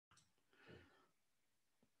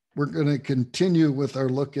We're going to continue with our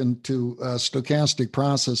look into stochastic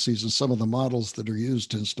processes and some of the models that are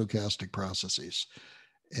used in stochastic processes,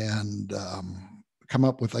 and come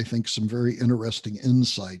up with, I think, some very interesting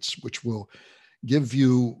insights, which will give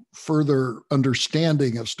you further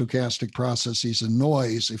understanding of stochastic processes and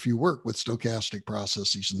noise if you work with stochastic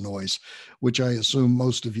processes and noise, which I assume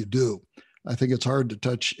most of you do. I think it's hard to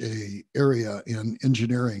touch a area in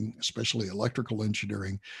engineering, especially electrical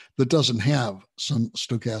engineering, that doesn't have some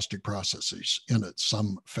stochastic processes in it,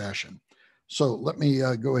 some fashion. So let me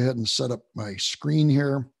go ahead and set up my screen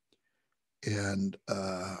here and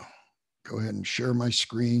go ahead and share my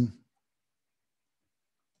screen.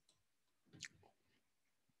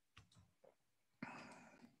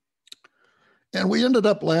 And we ended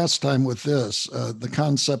up last time with this, the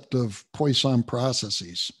concept of Poisson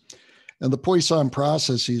processes. And the Poisson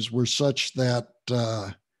processes were such that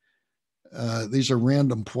these are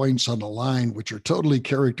random points on a line which are totally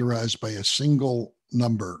characterized by a single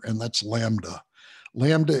number, and that's lambda.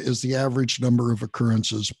 Lambda is the average number of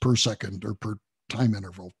occurrences per second or per time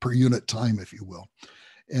interval, per unit time, if you will.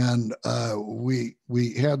 And we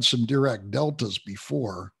had some Dirac deltas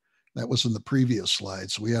before. That was in the previous slide.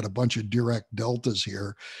 So we had a bunch of Dirac deltas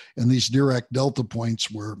here, and these Dirac delta points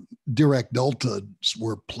were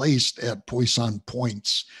placed at Poisson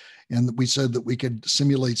points. And we said that we could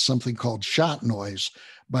simulate something called shot noise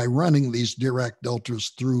by running these Dirac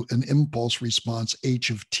deltas through an impulse response h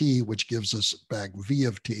of t, which gives us back v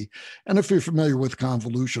of t. And if you're familiar with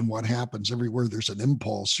convolution, what happens everywhere there's an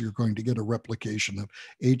impulse, you're going to get a replication of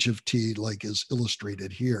h of t like is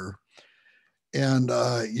illustrated here. And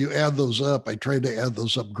you add those up. I tried to add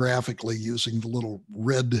those up graphically using the little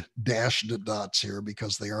red dashed dots here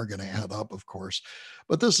because they are going to add up, of course.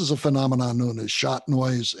 But this is a phenomenon known as shot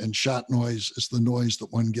noise. And shot noise is the noise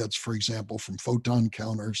that one gets, for example, from photon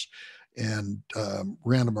counters and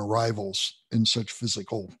random arrivals in such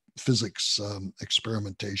physics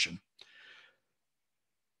experimentation.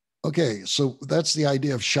 Okay, so that's the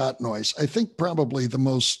idea of shot noise. I think probably the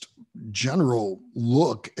most general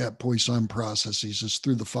look at Poisson processes is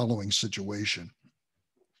through the following situation.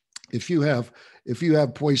 If you have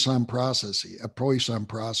Poisson process, a Poisson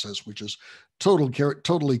process which is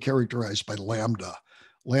totally characterized by lambda.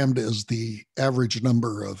 Lambda is the average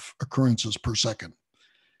number of occurrences per second.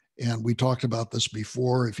 And we talked about this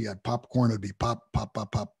before. If you had popcorn, it'd be pop, pop,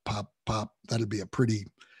 pop, pop, pop, pop. That'd be a pretty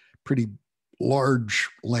large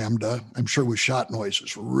lambda. I'm sure with shot noise,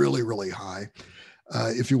 it's really, really high.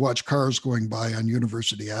 If you watch cars going by on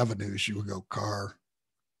university avenues, you would go car,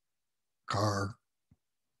 car,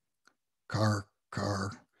 car,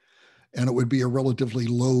 car. And it would be a relatively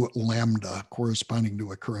low lambda corresponding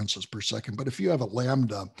to occurrences per second. But if you have a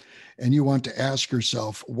lambda and you want to ask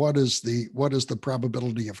yourself, what is the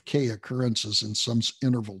probability of k occurrences in some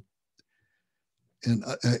interval,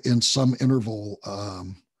 in some interval,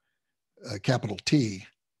 capital T,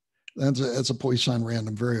 that's a Poisson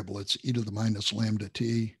random variable. It's e to the minus lambda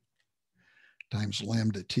t times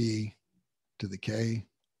lambda t to the k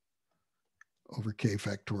over k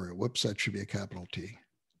factorial. Whoops, that should be a capital T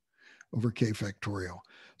over k factorial.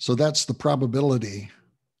 So that's the probability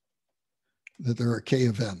that there are k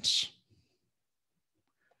events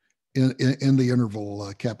in the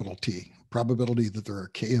interval capital T. Probability that there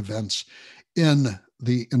are k events in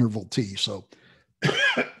the interval T. So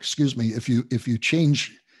excuse me, if you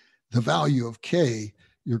change the value of k,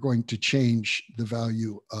 you're going to change the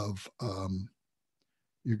value of,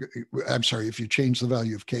 if you change the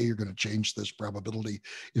value of k, you're going to change this probability.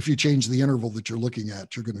 If you change the interval that you're looking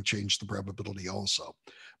at, you're going to change the probability also.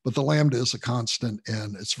 But the lambda is a constant,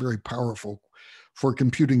 and it's very powerful for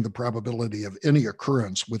computing the probability of any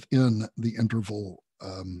occurrence within the interval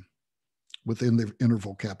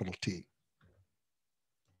capital T.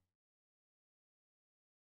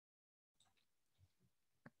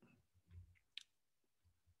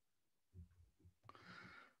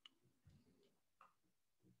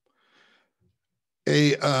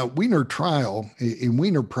 A Wiener trial, a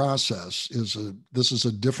Wiener process this is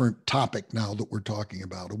a different topic now that we're talking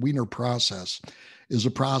about. A Wiener process is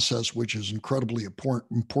a process which is incredibly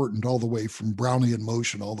important all the way from Brownian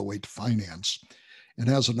motion all the way to finance, and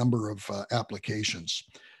has a number of applications.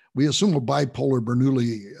 We assume a bipolar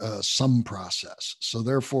Bernoulli sum process. So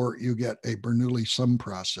therefore you get a Bernoulli sum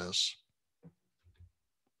process.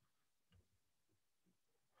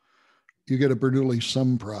 You get a Bernoulli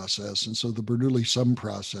sum process. And so the Bernoulli sum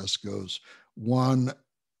process goes 1,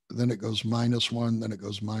 then it goes -1, then it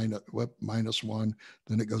goes -1,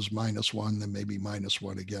 then it goes -1, then maybe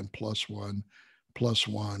 -1 again, +1,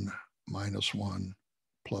 +1, -1,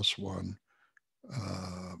 +1,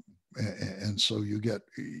 And so you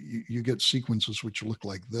get sequences which look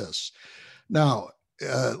like this. Now,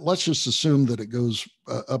 let's just assume that it goes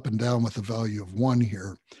up and down with a value of 1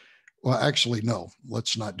 here. Well, actually, no,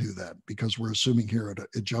 let's not do that, because we're assuming here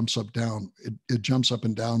it jumps up down. It jumps up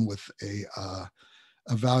and down with a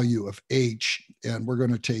value of h, and we're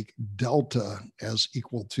going to take delta as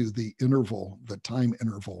equal to the interval, the time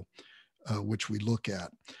interval, which we look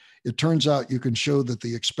at. It turns out you can show that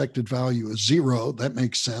the expected value is 0. That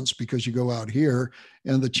makes sense because you go out here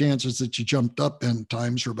and the chances that you jumped up n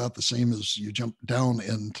times are about the same as you jumped down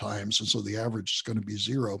n times. And so the average is going to be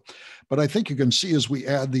 0. But I think you can see as we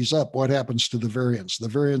add these up, what happens to the variance. The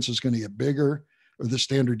variance is going to get bigger, or the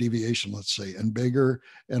standard deviation, let's say, and bigger,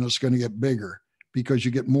 and it's going to get bigger because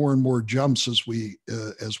you get more and more jumps as we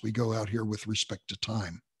go out here with respect to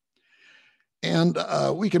time. And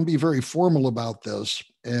we can be very formal about this.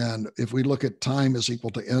 And if we look at time is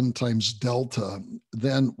equal to n times delta,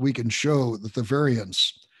 then we can show that the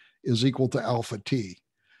variance is equal to alpha t.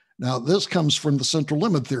 Now, this comes from the central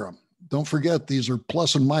limit theorem. Don't forget, these are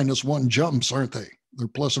plus and minus 1 jumps, aren't they? They're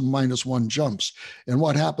plus and minus 1 jumps. And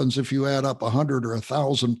what happens if you add up 100 or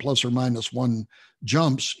 1,000 plus or minus 1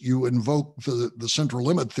 jumps? You invoke the central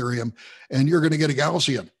limit theorem, and you're going to get a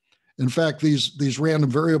Gaussian. In fact, these random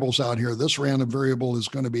variables out here, this random variable is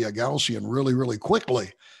going to be a Gaussian really, really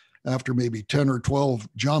quickly. After maybe 10 or 12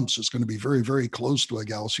 jumps, it's going to be very, very close to a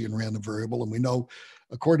Gaussian random variable. And we know,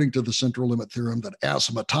 according to the central limit theorem, that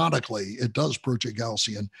asymptotically, it does approach a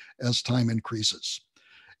Gaussian as time increases.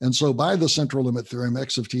 And so by the central limit theorem,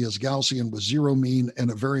 x of t is Gaussian with 0 mean and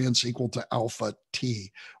a variance equal to alpha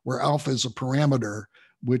t, where alpha is a parameter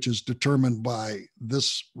which is determined by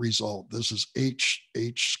this result. This is h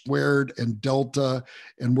squared and delta,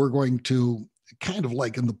 and we're going to, kind of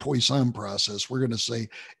like in the Poisson process, we're going to say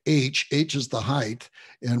h is the height,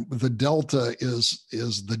 and the delta is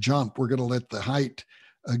the jump. We're going to let the height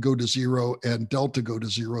go to 0 and delta go to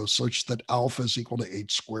 0, such that alpha is equal to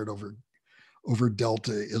h squared over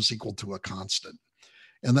delta is equal to a constant.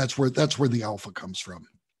 And that's where the alpha comes from.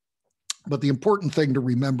 But the important thing to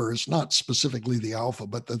remember is not specifically the alpha,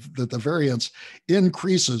 but that the variance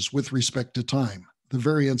increases with respect to time. The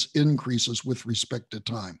variance increases with respect to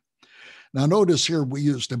time. Now notice here we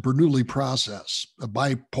used a Bernoulli process, a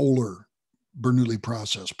bipolar Bernoulli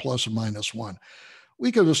process, plus or minus 1.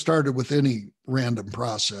 We could have started with any random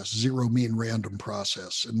process, 0 mean random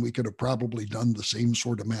process, and we could have probably done the same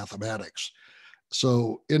sort of mathematics.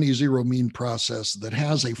 So any 0 mean process that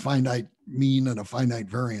has a finite mean and a finite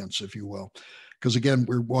variance, if you will, because again,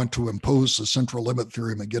 we want to impose the central limit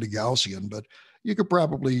theorem and get a Gaussian, but you could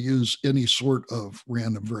probably use any sort of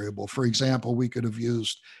random variable. For example, we could have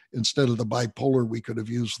used, instead of the bipolar, we could have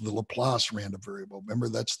used the Laplace random variable. Remember,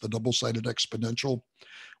 that's the double-sided exponential.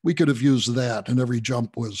 We could have used that, and every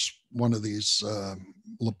jump was one of these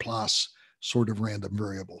Laplace sort of random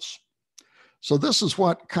variables. So this is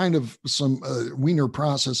what kind of some Wiener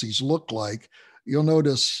processes look like. You'll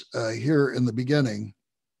notice here in the beginning,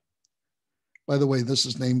 by the way, this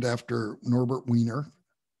is named after Norbert Wiener.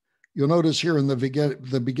 You'll notice here in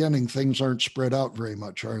the beginning, things aren't spread out very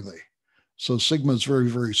much, are they? So sigma is very,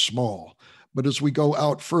 very small. But as we go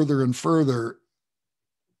out further and further,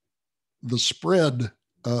 the spread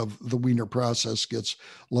of the Wiener process gets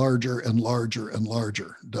larger and larger and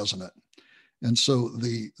larger, doesn't it? And so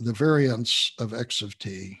the variance of x of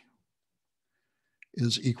t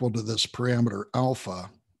is equal to this parameter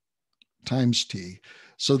alpha times t.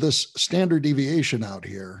 So this standard deviation out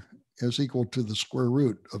here is equal to the square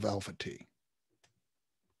root of alpha t.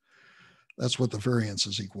 That's what the variance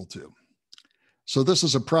is equal to. So this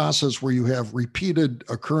is a process where you have repeated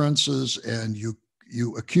occurrences and you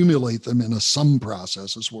accumulate them in a sum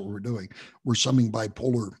process. Is what we're doing. We're summing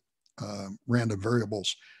bipolar random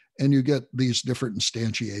variables, and you get these different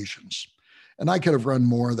instantiations. And I could have run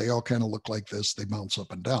more. They all kind of look like this. They bounce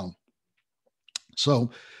up and down.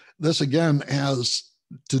 So this, again, has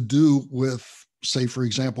to do with, say, for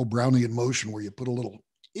example, Brownian motion, where you put a little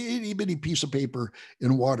itty bitty piece of paper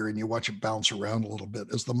in water and you watch it bounce around a little bit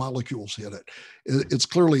as the molecules hit it. It's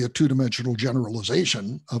clearly a two-dimensional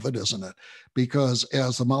generalization of it, isn't it? Because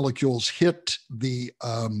as the molecules hit the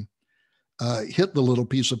little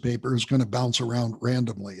piece of paper, is going to bounce around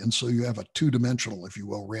randomly. And so you have a two-dimensional, if you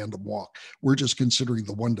will, random walk. We're just considering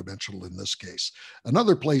the one-dimensional in this case.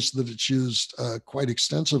 Another place that it's used quite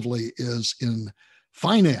extensively is in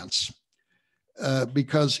finance,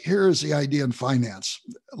 because here is the idea in finance.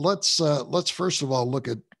 Let's first of all look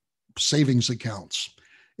at savings accounts.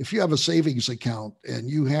 If you have a savings account and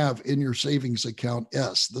you have in your savings account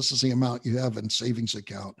S, this is the amount you have in savings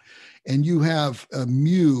account, and you have a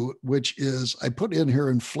mu, which is, I put in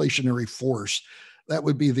here inflationary force. That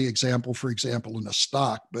would be the example, for example, in a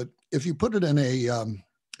stock. But if you put it in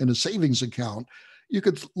a savings account, you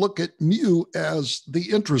could look at mu as the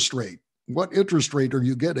interest rate. What interest rate are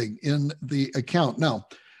you getting in the account? Now,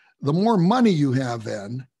 the more money you have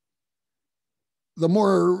in, the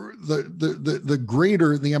more the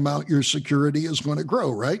greater the amount your security is going to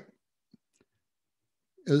grow, right?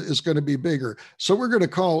 It's going to be bigger. So we're going to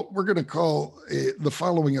call the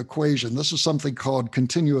following equation. This is something called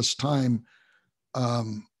continuous time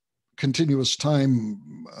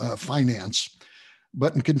finance.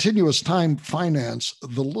 But in continuous time finance,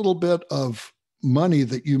 the little bit of money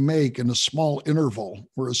that you make in a small interval,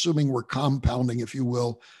 we're assuming we're compounding, if you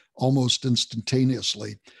will, almost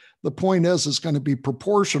instantaneously. The point is, it's going to be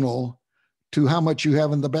proportional to how much you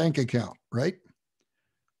have in the bank account, right?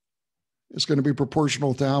 It's going to be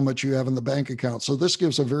proportional to how much you have in the bank account. So this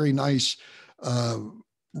gives a very nice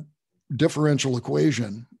differential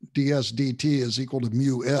equation. ds dt is equal to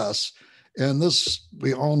mu s. And this,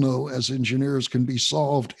 we all know as engineers, can be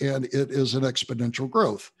solved, and it is an exponential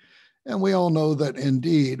growth. And we all know that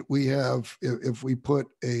indeed we have, if we put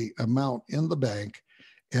a amount in the bank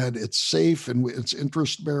and it's safe and it's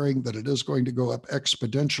interest bearing, that it is going to go up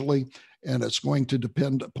exponentially, and it's going to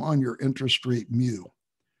depend upon your interest rate mu.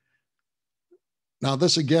 Now,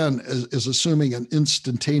 this again is assuming an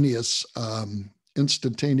instantaneous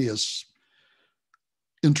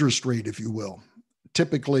interest rate, if you will.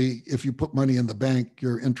 Typically, if you put money in the bank,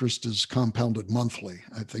 your interest is compounded monthly.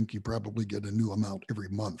 I think you probably get a new amount every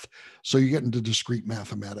month. So you get into discrete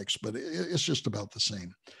mathematics, but it's just about the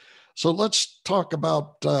same. So let's talk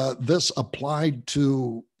about this applied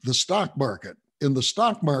to the stock market. In the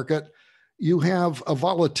stock market, you have a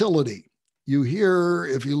volatility. You hear,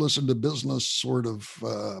 if you listen to business sort of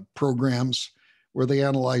programs where they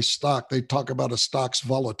analyze stock, they talk about a stock's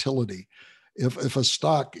volatility. If a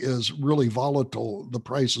stock is really volatile, the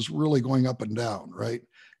price is really going up and down, right?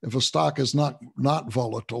 If a stock is not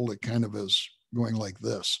volatile, it kind of is going like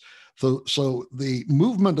this. So the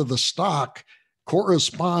movement of the stock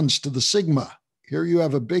corresponds to the sigma. Here you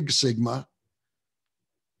have a big sigma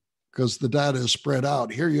because the data is spread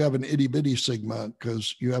out. Here you have an itty bitty sigma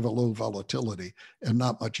because you have a low volatility and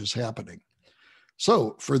not much is happening.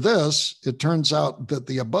 So for this, it turns out that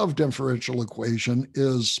the above differential equation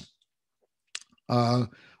is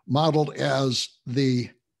modeled as the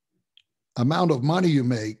amount of money you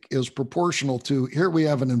make is proportional to, here we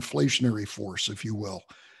have an inflationary force, if you will.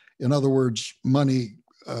 In other words, money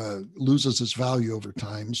loses its value over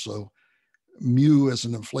time. So mu is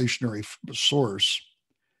an inflationary source.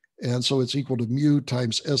 And so it's equal to mu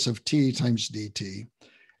times S of t times dt.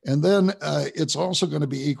 And then it's also going to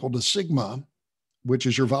be equal to sigma, which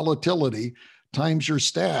is your volatility, times your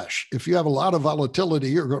stash. If you have a lot of volatility,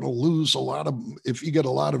 you're going to lose a lot of, if you get a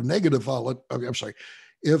lot of negative volatility, I'm sorry,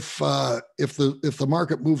 if the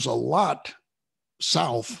market moves a lot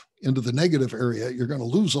south into the negative area, you're going to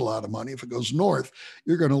lose a lot of money. If it goes north,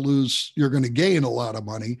 you're going to gain a lot of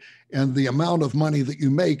money. And the amount of money that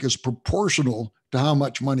you make is proportional to how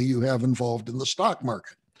much money you have involved in the stock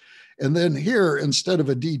market. And then here, instead of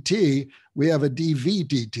a DT, we have a DV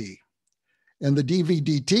DT. And the dV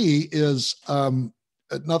dt is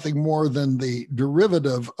nothing more than the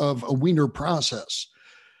derivative of a Wiener process.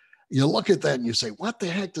 You look at that and you say, what the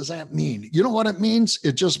heck does that mean? You know what it means?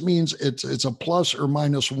 It just means it's a plus or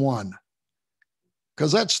minus one,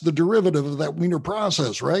 because that's the derivative of that Wiener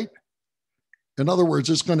process, right? In other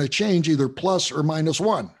words, it's going to change either plus or minus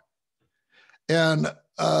one. And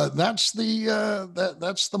that's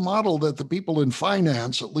the model that the people in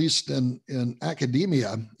finance, at least in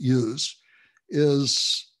academia, use,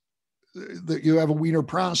 is that you have a Wiener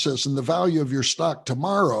process, and the value of your stock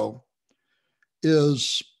tomorrow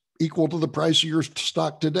is equal to the price of your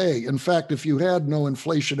stock today. In fact, if you had no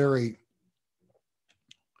inflationary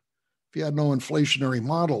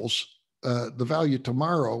models, the value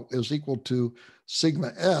tomorrow is equal to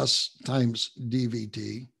sigma s times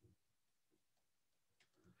dVt,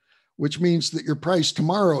 which means that your price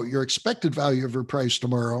tomorrow, your expected value of your price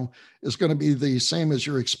tomorrow, is going to be the same as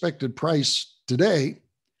your expected price today,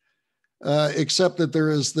 except that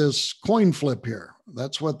there is this coin flip here.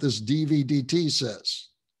 That's what this dV dt says.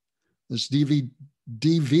 This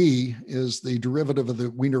dV is the derivative of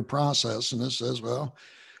the Wiener process, and this says, well,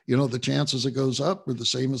 you know, the chances it goes up are the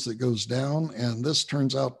same as it goes down, and this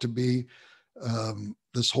turns out to be,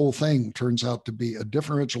 this whole thing turns out to be a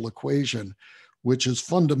differential equation, which is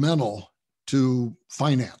fundamental to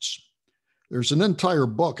finance. There's an entire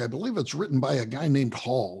book, I believe it's written by a guy named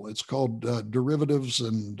Hall. It's called Derivatives,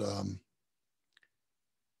 and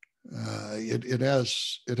it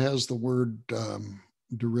has the word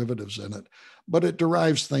derivatives in it, but it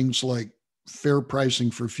derives things like fair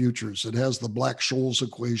pricing for futures. It has the Black-Scholes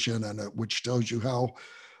equation in it, which tells you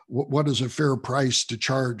what is a fair price to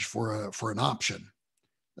charge for an option.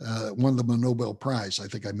 Won them a Nobel Prize, I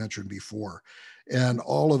think I mentioned before, and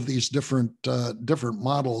all of these different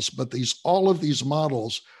models. But all of these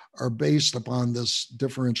models are based upon this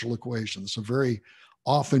differential equation. It's a very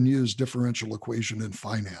often used differential equation in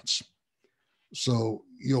finance. So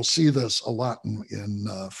you'll see this a lot in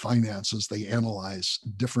finance as they analyze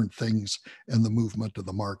different things and the movement of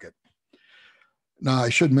the market. Now, I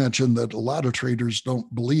should mention that a lot of traders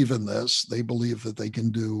don't believe in this. They believe that they can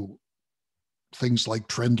do things like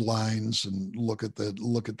trend lines and look at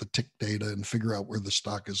the tick data and figure out where the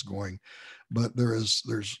stock is going. But there's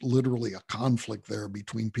literally a conflict there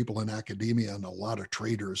between people in academia and a lot of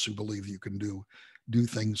traders who believe you can do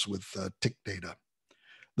things with tick data.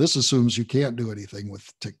 This assumes you can't do anything with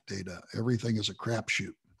tick data. Everything is a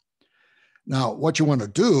crapshoot. Now, what you want to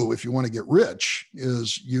do if you want to get rich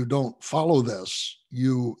is you don't follow this.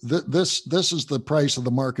 This is the price of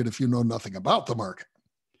the market if you know nothing about the market.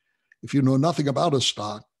 If you know nothing about a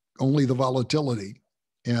stock, only the volatility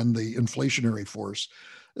and the inflationary force,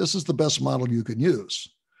 this is the best model you can use.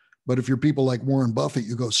 But if you're people like Warren Buffett,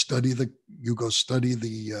 you go study the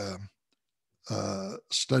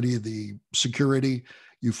security,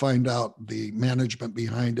 you find out the management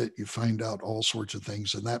behind it, you find out all sorts of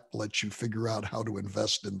things, and that lets you figure out how to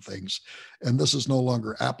invest in things. And this is no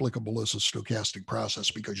longer applicable as a stochastic process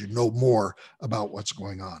because you know more about what's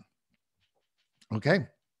going on. Okay.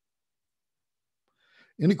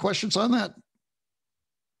 Any questions on that?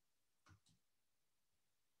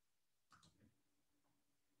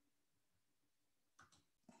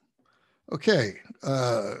 Okay,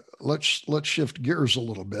 let's shift gears a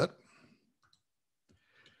little bit.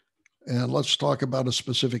 And let's talk about a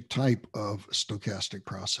specific type of stochastic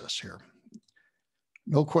process here.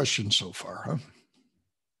 No questions so far, huh?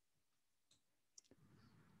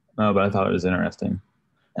 No, but I thought it was interesting.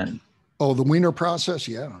 And the Wiener process,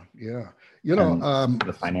 yeah. You know,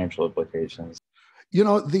 the financial implications. You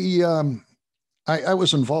know, I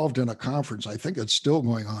was involved in a conference, I think it's still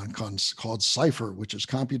going on, called CIPHER, which is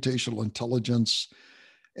Computational Intelligence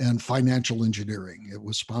and Financial Engineering. It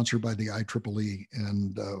was sponsored by the IEEE,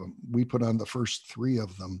 and we put on the first 3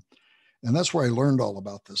 of them. And that's where I learned all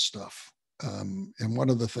about this stuff. And one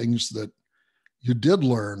of the things that you did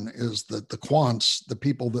learn is that the quants, the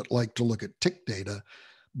people that like to look at tick data,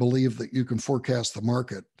 believe that you can forecast the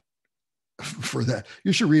market for that.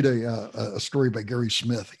 You should read a story by Gary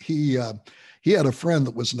Smith. He had a friend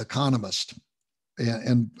that was an economist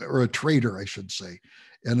or a trader, I should say,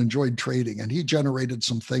 and enjoyed trading. And he generated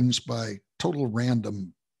some things by total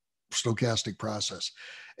random stochastic process.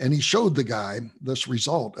 And he showed the guy this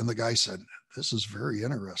result. And the guy said, "This is very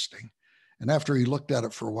interesting." And after he looked at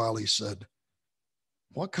it for a while, he said,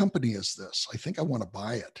 "What company is this? I think I want to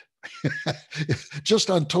buy it."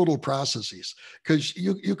 Just on total processes, because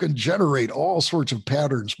you can generate all sorts of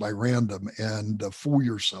patterns by random and fool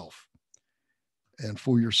yourself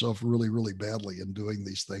really, really badly in doing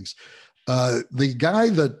these things. The guy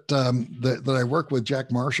that I work with,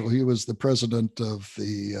 Jack Marshall, he was the president of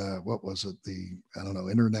the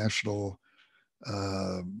International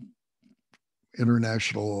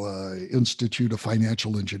Institute of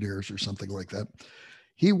Financial Engineers or something like that.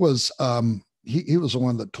 He was he was the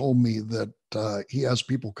one that told me that he has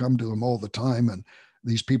people come to him all the time, and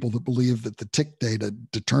these people that believe that the tick data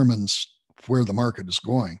determines where the market is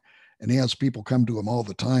going. And he has people come to him all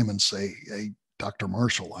the time and say, "Hey, Dr.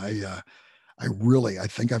 Marshall, I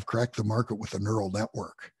think I've cracked the market with a neural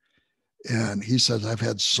network." And he says, "I've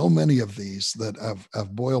had so many of these that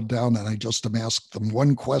I've boiled down, and I just am asked them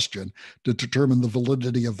one question to determine the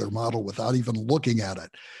validity of their model without even looking at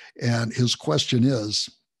it." And his question is,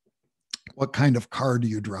 "What kind of car do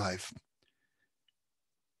you drive?"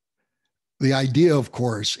 The idea, of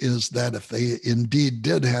course, is that if they indeed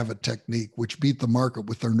did have a technique which beat the market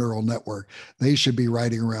with their neural network, they should be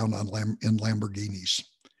riding around in Lamborghinis.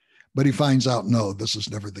 But he finds out, no, this is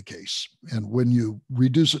never the case. And when you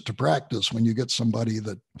reduce it to practice, when you get somebody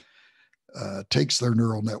that takes their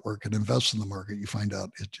neural network and invests in the market, you find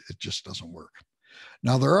out it just doesn't work.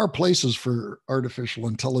 Now, there are places for artificial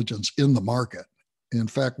intelligence in the market. In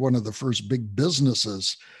fact, one of the first big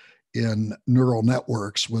businesses in neural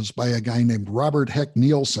networks was by a guy named Robert Heck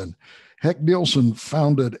Nielsen. Heck Nielsen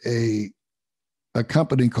founded a a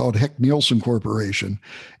company called Heck Nielsen Corporation.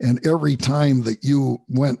 And every time that you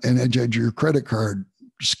went and had your credit card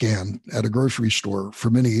scanned at a grocery store for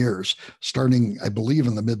many years, starting, I believe,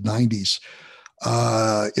 in the mid 90s,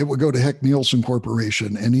 it would go to Heck Nielsen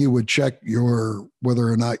Corporation, and he would check whether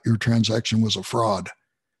or not your transaction was a fraud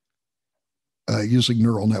using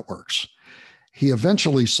neural networks. He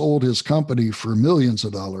eventually sold his company for millions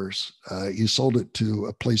of dollars. He sold it to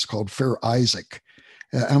a place called Fair Isaac.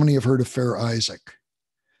 How many have heard of Fair Isaac?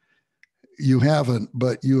 You haven't,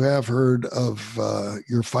 but you have heard of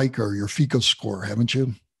your FICO or your FICO score, haven't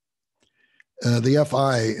you? The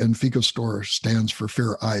FI in FICO score stands for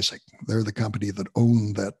Fair Isaac. They're the company that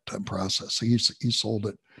owned that process. He sold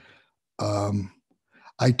it.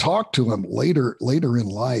 I talked to him later in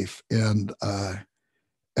life, and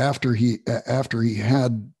after he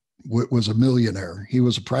was a millionaire. He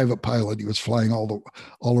was a private pilot. He was flying all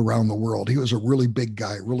around the world. He was a really big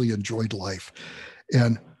guy, really enjoyed life.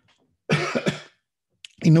 And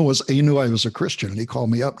he knew I was a Christian, and he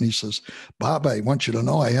called me up and he says, "Bob, I want you to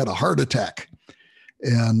know I had a heart attack.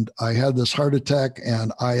 And I had this heart attack,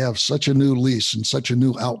 and I have such a new lease and such a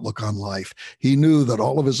new outlook on life." He knew that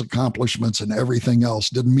all of his accomplishments and everything else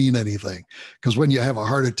didn't mean anything, because when you have a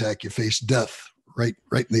heart attack, you face death right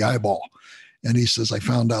in the eyeball. And he says, "I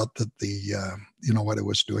found out that what I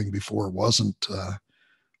was doing before wasn't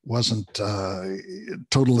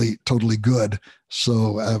totally good.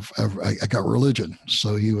 So I got religion."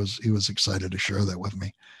 So he was excited to share that with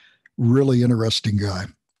me. Really interesting guy.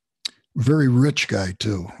 Very rich guy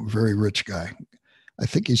too. Very rich guy. I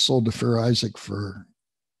think he sold to Fair Isaac for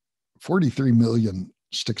 43 million,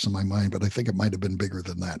 sticks in my mind, but I think it might have been bigger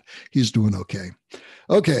than that. He's doing okay.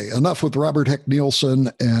 Okay, enough with Robert Heck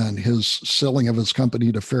Nielsen and his selling of his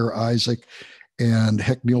company to Fair Isaac and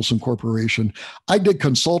Heck Nielsen Corporation. I did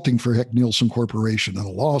consulting for Heck Nielsen Corporation in a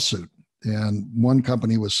lawsuit, and one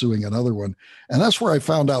company was suing another one. And that's where I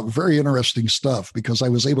found out very interesting stuff, because I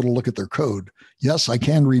was able to look at their code. Yes, I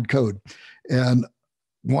can read code. And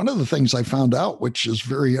one of the things I found out, which is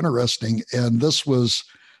very interesting, and this was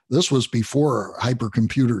before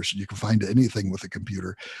hypercomputers, you can find anything with a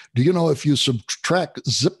computer. Do you know if you subtract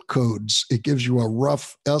zip codes, it gives you a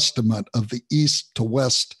rough estimate of the east to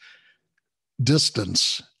west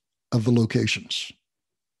distance of the locations?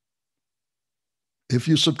 If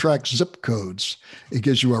you subtract zip codes, it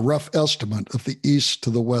gives you a rough estimate of the east to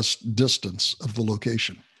the west distance of the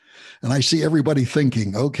location. And I see everybody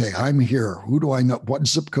thinking, okay, I'm here. Who do I know? What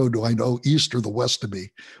zip code do I know east or the west to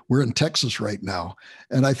be? We're in Texas right now.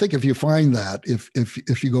 And I think if you find that,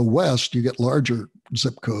 if you go west, you get larger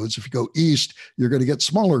zip codes. If you go east, you're going to get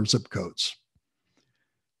smaller zip codes.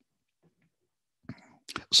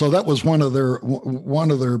 So that was one of their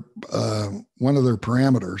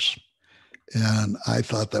parameters. And I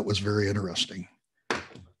thought that was very interesting.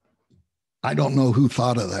 I don't know who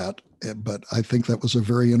thought of that, but I think that was a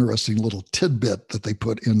very interesting little tidbit that they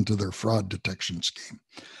put into their fraud detection scheme.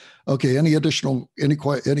 Okay, any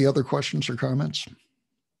other questions or comments?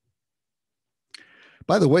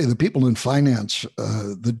 By the way, the people in finance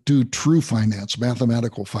that do true finance,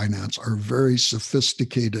 mathematical finance, are very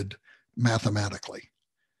sophisticated mathematically.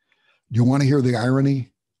 Do you want to hear the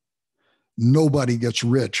irony? Nobody gets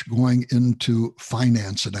rich going into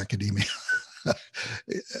finance and academia.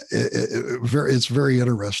 It's very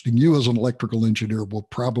interesting. You as an electrical engineer will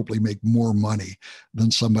probably make more money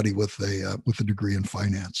than somebody with a degree in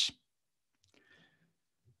finance.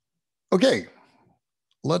 Okay,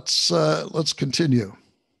 let's continue.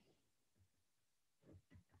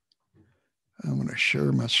 I'm going to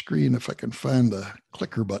share my screen if I can find the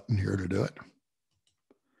clicker button here to do it.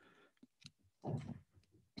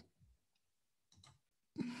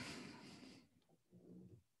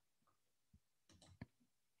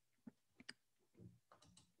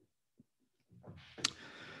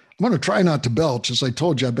 I'm going to try not to belch. As I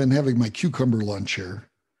told you, I've been having my cucumber lunch here.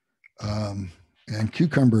 And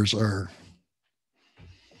cucumbers are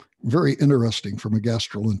very interesting from a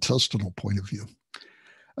gastrointestinal point of view.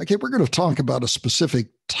 Okay, we're going to talk about a specific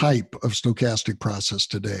type of stochastic process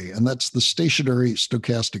today, and that's the stationary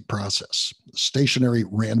stochastic process, stationary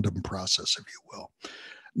random process, if you will.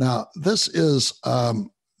 Now, this is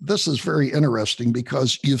very interesting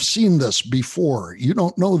because you've seen this before. You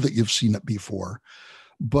don't know that you've seen it before,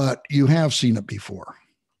 but you have seen it before.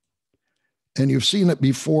 And you've seen it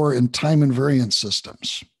before in time invariant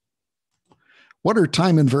systems. What are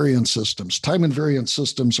time invariant systems? Time invariant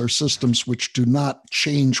systems are systems which do not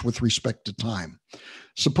change with respect to time.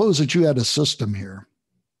 Suppose that you had a system here,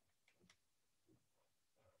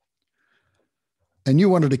 and you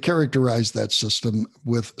wanted to characterize that system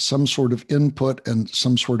with some sort of input and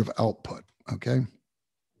some sort of output. okay?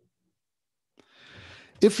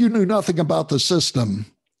 If you knew nothing about the system,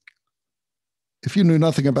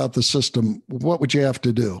 what would you have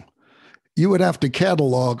to do? You would have to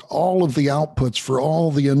catalog all of the outputs for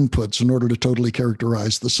all the inputs in order to totally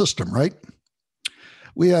characterize the system, right?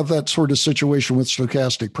 We have that sort of situation with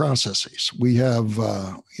stochastic processes. We have,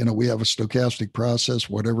 we have a stochastic process,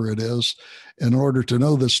 whatever it is. In order to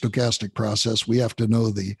know this stochastic process, we have to know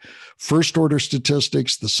the first order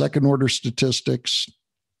statistics, the second order statistics.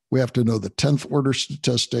 We have to know the 10th order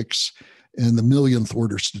statistics and the millionth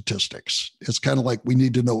order statistics. It's kind of like we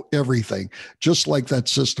need to know everything. Just like that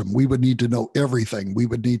system, we would need to know everything. We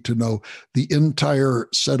would need to know the entire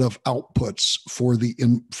set of outputs for the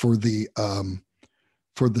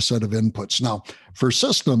set of inputs. Now, for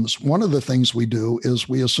systems, one of the things we do is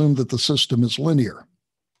we assume that the system is linear.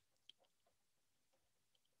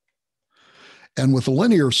 And with a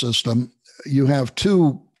linear system, you have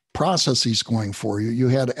two processes going for you. You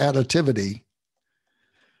had additivity,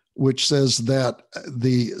 which says that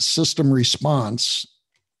the system response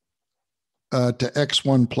to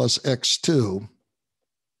x1 plus x2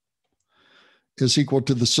 is equal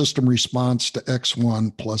to the system response to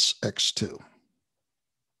x1 plus x2.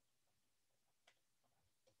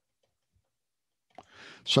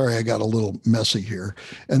 Sorry, I got a little messy here.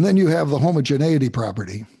 And then you have the homogeneity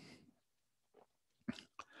property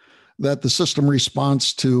that the system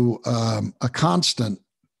response to a constant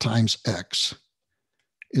times x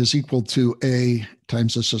is equal to a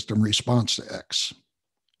times the system response to x.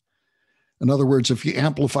 In other words, if you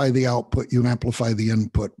amplify the output, you amplify the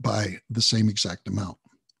input by the same exact amount.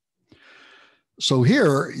 So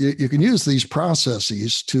here, you can use these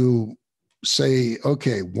processes to say,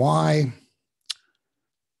 okay, y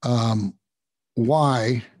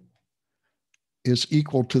is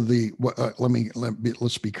equal to the,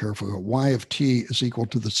 let's be careful. Y of t is equal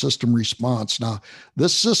to the system response. Now,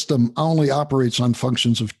 this system only operates on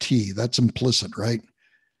functions of t. That's implicit, right?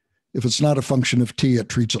 If it's not a function of t, it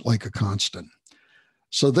treats it like a constant.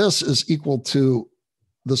 So this is equal to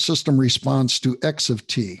the system response to x of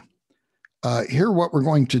t. Here, what we're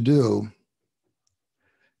going to do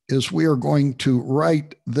is we are going to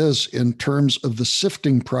write this in terms of the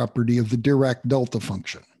sifting property of the Dirac delta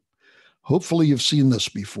function. Hopefully you've seen this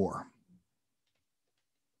before.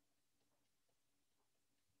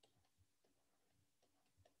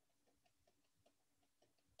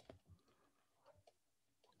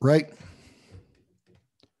 Right?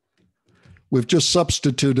 We've just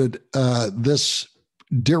substituted this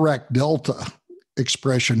Dirac delta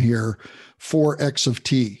expression here for x of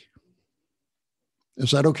t.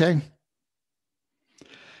 Is that okay?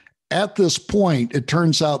 At this point, it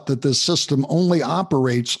turns out that this system only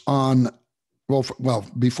operates on, well,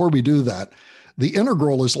 before we do that, the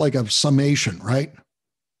integral is like a summation, right?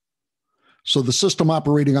 So the system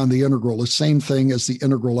operating on the integral is the same thing as the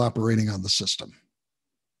integral operating on the system.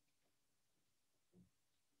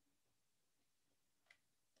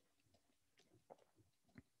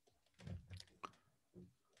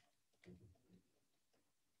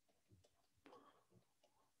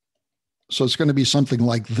 So it's going to be something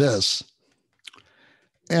like this.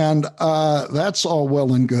 And that's all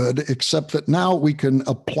well and good, except that now we can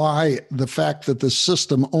apply the fact that the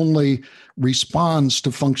system only responds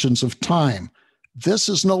to functions of time. This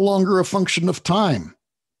is no longer a function of time.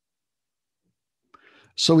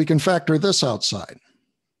 So we can factor this outside.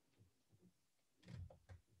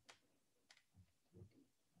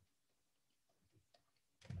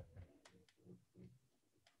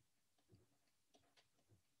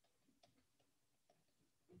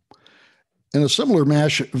 In a similar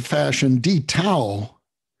fashion, d tau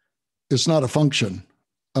is not a function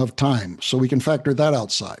of time, so we can factor that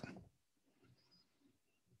outside.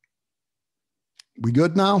 We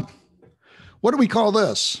good now? What do we call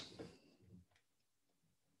this?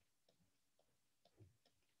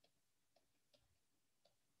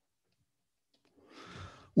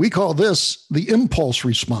 We call this the impulse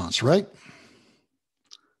response, right?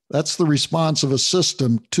 That's the response of a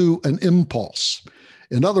system to an impulse.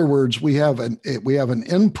 In other words, we have an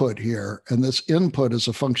input here, and this input is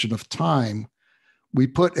a function of time. We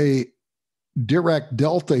put a Dirac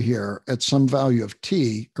delta here at some value of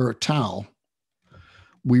t, or tau.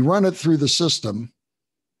 We run it through the system,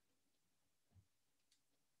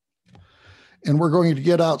 and we're going to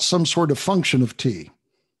get out some sort of function of t.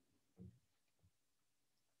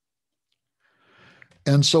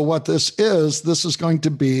 And so what this is going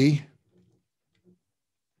to be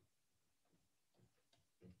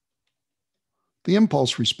the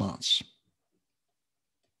impulse response.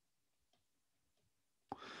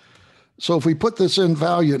 So if we put this in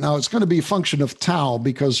value, now it's going to be a function of tau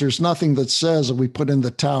because there's nothing that says if we put in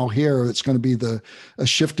the tau here, it's going to be a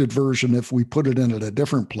shifted version if we put it in at a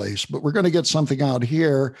different place. But we're going to get something out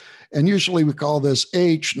here. And usually we call this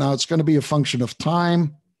H. Now it's going to be a function of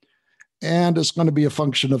time. And it's going to be a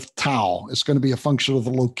function of tau. It's going to be a function of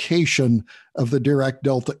the location of the Dirac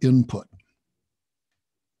delta input.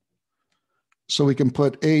 So we can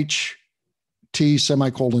put H T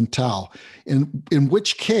semicolon tau, in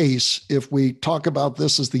which case, if we talk about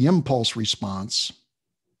this as the impulse response,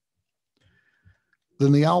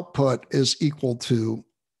 then the output is equal to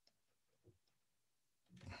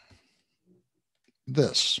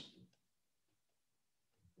this.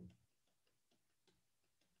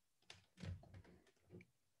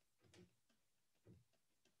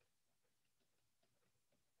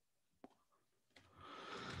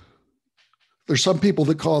 There's some people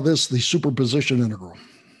that call this the superposition integral.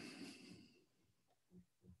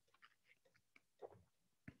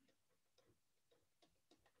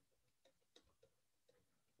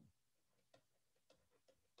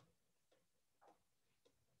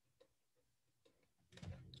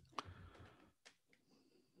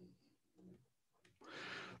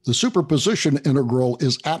 The superposition integral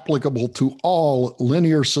is applicable to all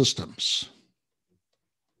linear systems.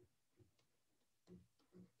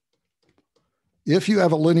 If you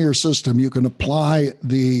have a linear system, you can apply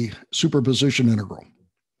the superposition integral.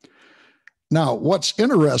 Now, what's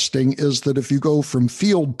interesting is that if you go from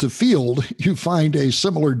field to field, you find a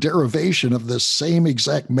similar derivation of this same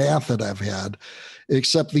exact math that I've had,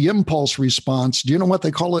 except the impulse response. Do you know what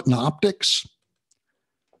they call it in optics?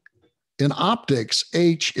 In optics,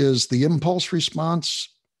 H is the impulse response.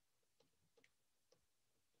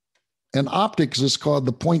 And optics is called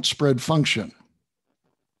the point spread function.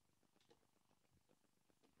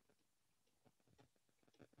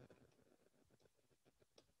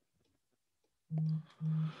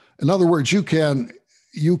 In other words, you can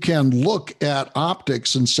look at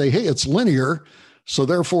optics and say, hey, it's linear, so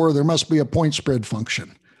therefore there must be a point spread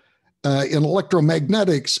function. In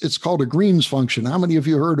electromagnetics, it's called a Green's function. How many of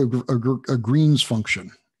you heard of a Green's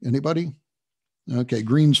function? Anybody? Okay,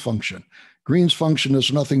 Green's function. Green's function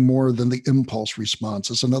is nothing more than the impulse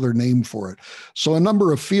response. It's another name for it. So a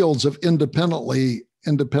number of fields have independently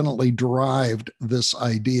derived this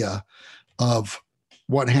idea of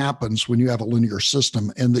what happens when you have a linear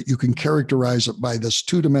system, and that you can characterize it by this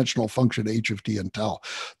two-dimensional function h of t and tau.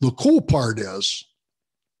 The cool part is,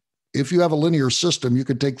 if you have a linear system, you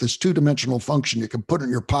can take this two-dimensional function, you can put it in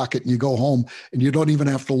your pocket, and you go home, and you don't even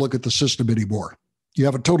have to look at the system anymore. You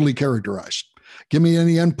have it totally characterized. Give me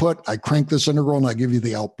any input, I crank this integral, and I give you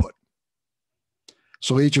the output.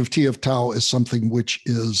 So h of t of tau is something which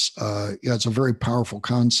is, it's a very powerful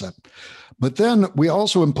concept. But then we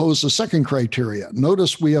also impose the second criteria.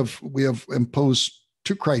 Notice we have imposed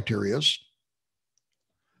two criterias.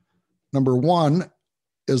 Number one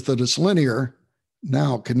is that it's linear.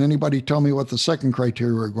 Now, can anybody tell me what the second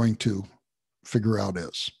criteria we're going to figure out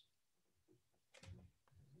is?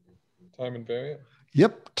 Time invariant?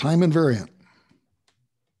 Yep, time invariant.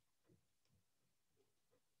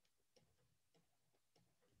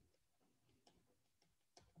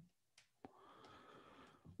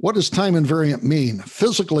 What does time invariant mean?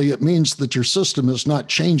 Physically, it means that your system is not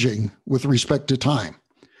changing with respect to time,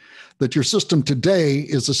 that your system today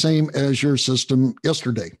is the same as your system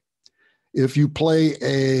yesterday. If you play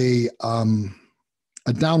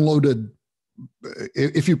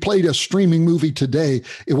if you played a streaming movie today,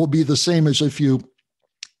 it will be the same as if you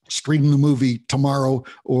stream the movie tomorrow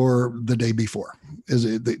or the day before.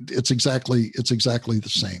 It's exactly the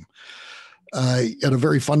same. At a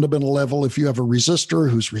very fundamental level, if you have a resistor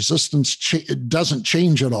whose resistance doesn't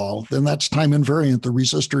change at all, then that's time invariant. The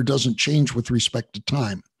resistor doesn't change with respect to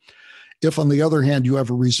time. If, on the other hand, you have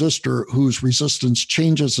a resistor whose resistance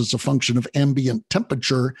changes as a function of ambient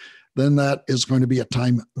temperature, then that is going to be a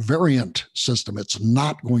time variant system. It's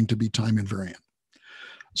not going to be time invariant.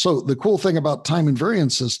 So the cool thing about time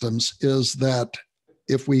invariant systems is that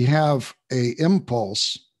if we have an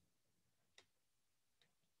impulse,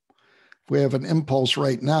 we have an impulse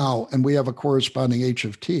right now, and we have a corresponding h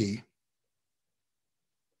of t.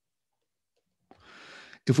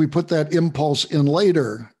 If we put that impulse in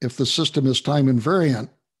later, if the system is time invariant,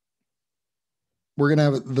 we're going to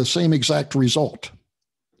have the same exact result.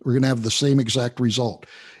 We're going to have the same exact result.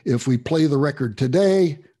 If we play the record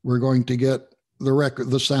today, we're going to get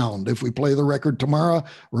the sound. If we play the record tomorrow,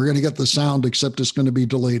 we're going to get the sound, except it's going to be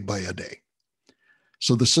delayed by a day.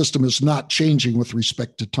 So the system is not changing with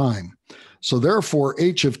respect to time. So therefore,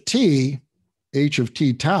 h of t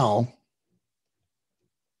tau,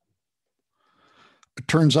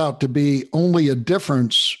 turns out to be only a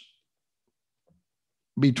difference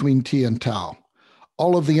between t and tau.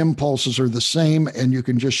 All of the impulses are the same, and you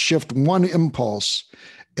can just shift one impulse,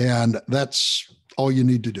 and that's all you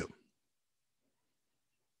need to do.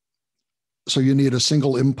 So you need a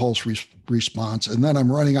single impulse response, and then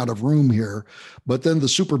I'm running out of room here, but then the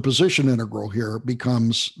superposition integral here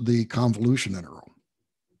becomes the convolution integral.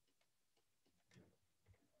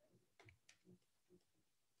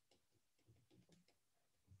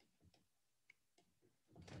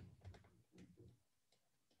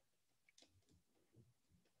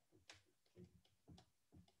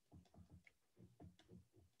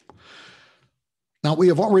 Now, we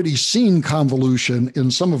have already seen convolution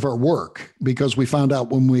in some of our work because we found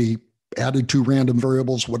out when we added two random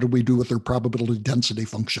variables, what did we do with their probability density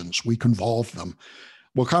functions? We convolved them.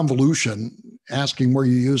 Well, convolution, asking where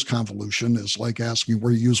you use convolution is like asking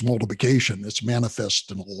where you use multiplication. It's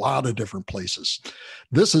manifest in a lot of different places.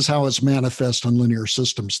 This is how it's manifest in linear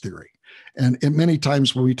systems theory. And many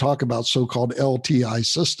times when we talk about so-called LTI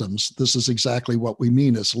systems, this is exactly what we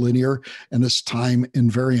mean. It's linear and it's time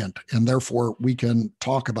invariant. And therefore, we can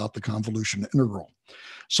talk about the convolution integral.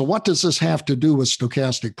 So what does this have to do with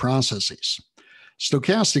stochastic processes?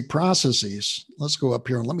 Stochastic processes, let's go up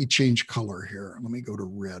here and let me change color here. Let me go to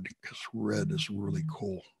red because red is really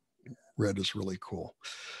cool. Red is really cool.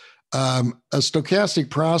 A stochastic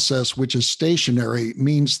process, which is stationary,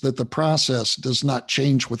 means that the process does not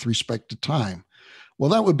change with respect to time. Well,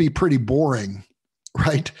 that would be pretty boring,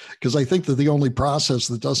 right? Because I think that the only process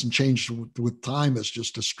that doesn't change with time is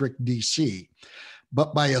just a strict DC.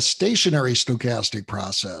 But by a stationary stochastic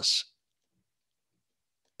process,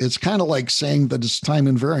 it's kind of like saying that it's time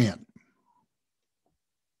invariant.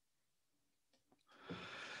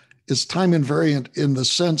 It's time invariant in the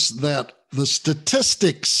sense that the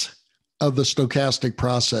statistics of the stochastic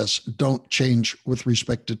process don't change with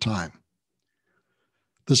respect to time.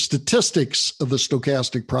 The statistics of the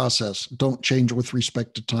stochastic process don't change with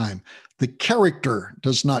respect to time. The character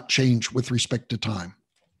does not change with respect to time.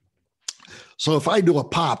 So if I do a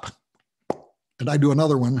pop and I do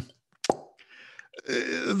another one,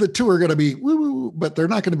 the two are going to be woo, but they're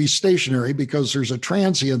not going to be stationary because there's a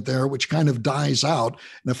transient there which kind of dies out.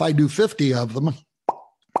 And if I do 50 of them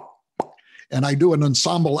and I do an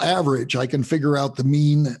ensemble average, I can figure out the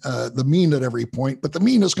mean at every point, but the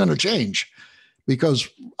mean is going to change because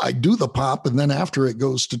I do the pop and then after it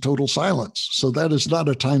goes to total silence. So that is not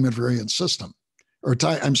a time invariant system.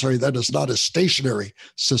 That is not a stationary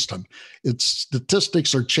system. Its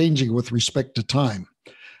statistics are changing with respect to time.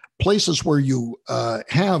 Places where you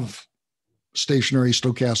have stationary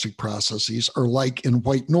stochastic processes are like in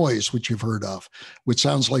white noise, which you've heard of, which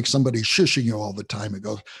sounds like somebody shushing you all the time. It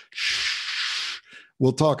goes, shh.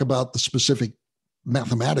 We'll talk about the specific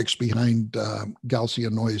mathematics behind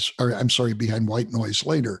Gaussian noise, behind white noise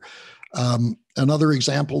later. Another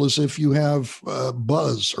example is if you have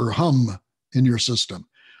buzz or hum in your system.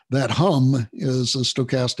 That hum is a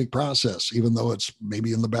stochastic process, even though it's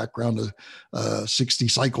maybe in the background of 60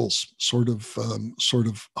 cycles sort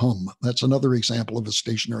of hum. That's another example of a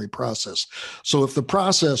stationary process. So if the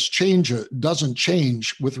process doesn't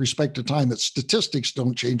change with respect to time, its statistics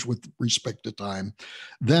don't change with respect to time,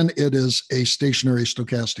 then it is a stationary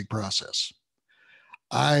stochastic process.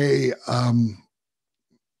 I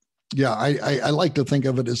like to think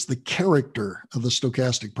of it as the character of the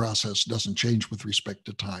stochastic process doesn't change with respect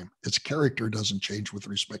to time. Its character doesn't change with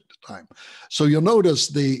respect to time. So you'll notice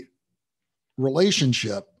the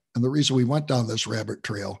relationship, and the reason we went down this rabbit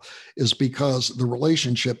trail is because the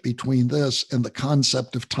relationship between this and the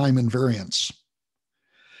concept of time invariance.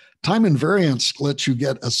 Time invariance lets you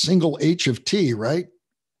get a single h of t, right?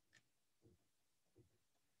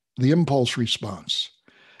 The impulse response.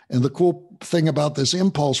 And the cool thing about this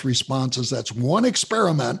impulse response is that's one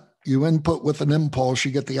experiment. You input with an impulse,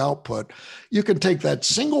 you get the output. You can take that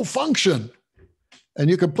single function and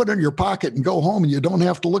you can put it in your pocket and go home and you don't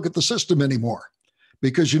have to look at the system anymore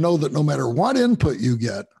because you know that no matter what input you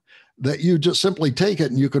get, that you just simply take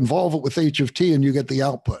it and you convolve it with h of t and you get the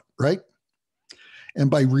output, right?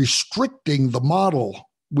 And by restricting the model,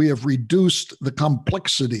 we have reduced the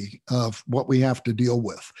complexity of what we have to deal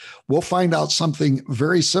with. We'll find out something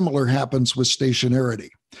very similar happens with stationarity.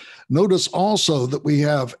 Notice also that we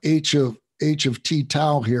have h of t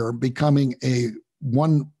tau here becoming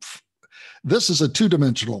this is a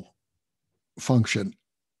two-dimensional function.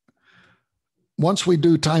 Once we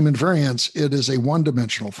do time invariance, it is a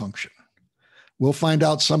one-dimensional function. We'll find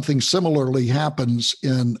out something similarly happens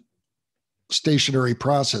in stationary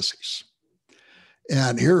processes.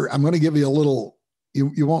 And here, I'm going to give you a little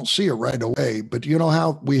you won't see it right away, but you know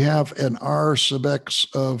how we have an R sub x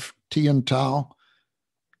of t and tau?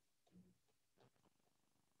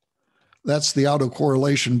 That's the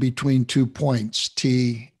autocorrelation between 2 points,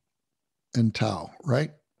 t and tau,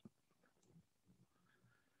 right?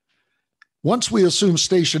 Once we assume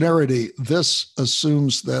stationarity, this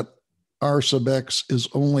assumes that R sub x is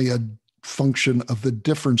only a function of the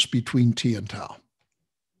difference between t and tau.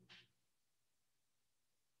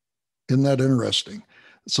 Isn't that interesting?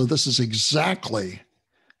 So this is exactly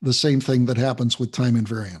the same thing that happens with time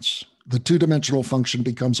invariance. The two-dimensional function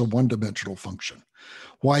becomes a one-dimensional function.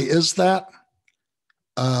 Why is that?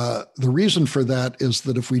 The reason for that is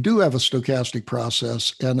that if we do have a stochastic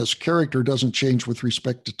process and its character doesn't change with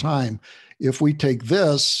respect to time, if we take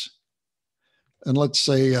this and let's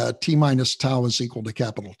say t minus tau is equal to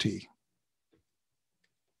capital T.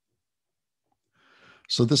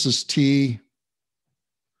 So this is t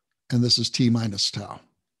and this is t minus tau.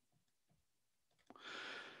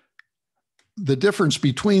 The difference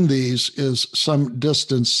between these is some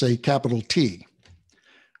distance, say capital T.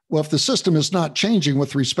 Well, if the system is not changing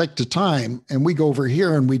with respect to time, and we go over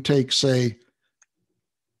here and we take, say,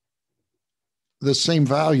 the same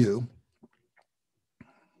value,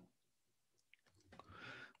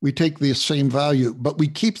 we take the same value, but we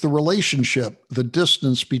keep the relationship, the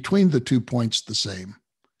distance between the 2 points the same.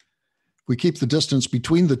 We keep the distance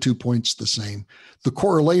between the 2 points the same. The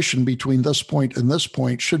correlation between this point and this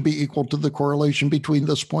point should be equal to the correlation between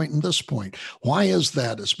this point and this point. Why is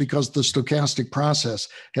that? It's because the stochastic process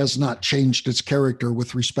has not changed its character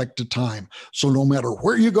with respect to time. So no matter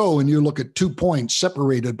where you go and you look at 2 points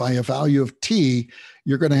separated by a value of t,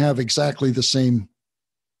 you're going to have exactly the same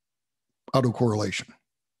autocorrelation.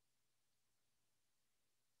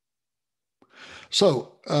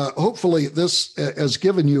 So hopefully this has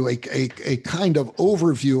given you a kind of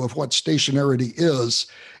overview of what stationarity is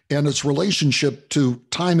and its relationship to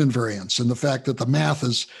time invariance and the fact that the math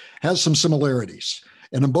has some similarities.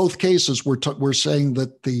 And in both cases, we're saying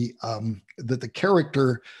that the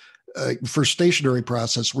character for stationary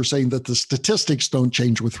process, we're saying that the statistics don't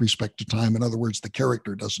change with respect to time. In other words, the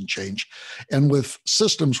character doesn't change. And with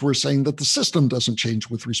systems, we're saying that the system doesn't change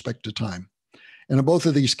with respect to time. And in both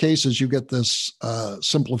of these cases, you get this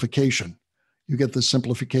simplification. You get the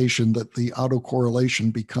simplification that the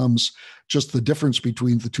autocorrelation becomes just the difference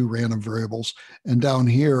between the two random variables. And down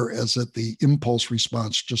here, as that the impulse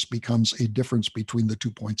response just becomes a difference between the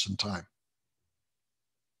 2 points in time.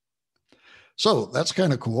 So that's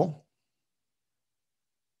kind of cool.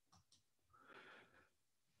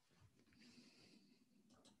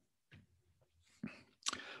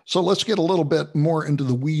 So let's get a little bit more into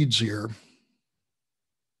the weeds here.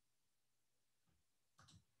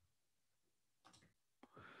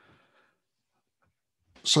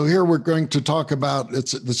 So here we're going to talk about,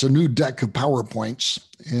 it's a new deck of PowerPoints,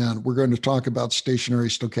 and we're going to talk about stationary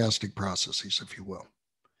stochastic processes, if you will.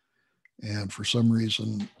 And for some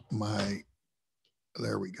reason,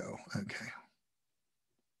 there we go, okay.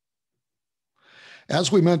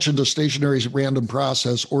 As we mentioned, a stationary random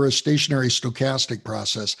process or a stationary stochastic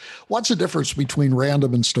process. What's the difference between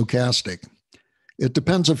random and stochastic? It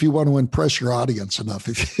depends if you want to impress your audience enough.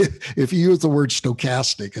 If you use the word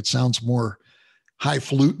stochastic, it sounds more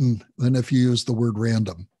highfalutin than if you use the word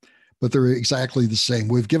random, but they're exactly the same.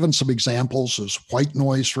 We've given some examples as white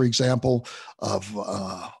noise, for example, of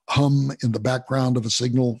hum in the background of a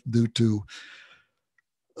signal due to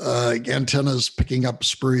antennas picking up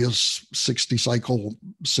spurious 60 cycle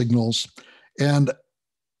signals. And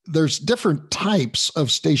there's different types of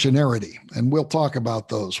stationarity, and we'll talk about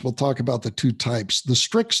those. We'll talk about the two types. The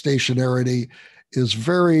strict stationarity is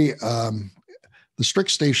very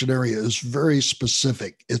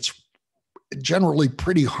specific. It's generally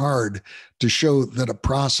pretty hard to show that a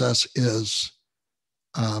process is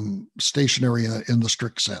stationary in the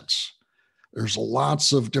strict sense. There's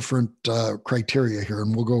lots of different criteria here,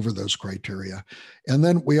 and we'll go over those criteria. And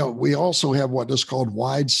then we also have what is called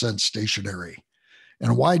wide sense stationary.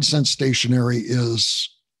 And wide sense stationary is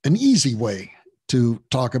an easy way to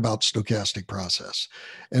talk about stochastic process.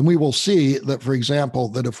 And we will see that, for example,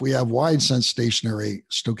 that if we have wide sense stationary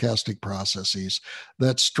stochastic processes,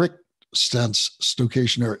 that strict sense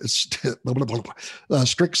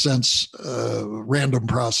random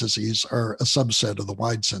processes are a subset of the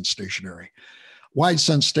wide sense stationary. Wide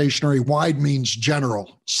sense stationary, wide means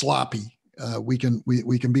general, sloppy. We can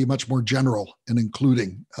be much more general in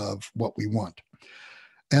including of what we want.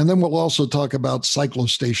 And then we'll also talk about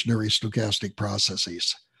cyclostationary stochastic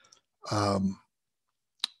processes. And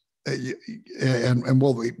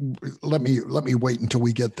we'll let me wait until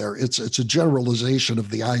we get there. It's a generalization of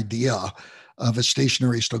the idea of a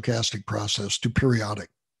stationary stochastic process to periodic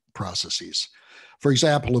processes. For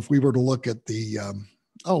example, if we were to look at the,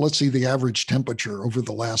 let's see the average temperature over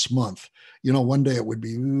the last month, one day it would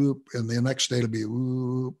be whoop, and the next day it'll be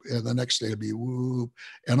whoop, and the next day it'll be whoop,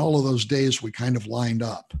 and all of those days we kind of lined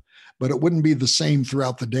up. But it wouldn't be the same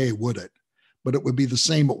throughout the day, would it? But it would be the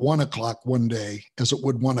same at 1 o'clock one day as it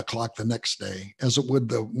would 1 o'clock the next day, as it would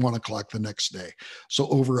the 1 o'clock the next day. So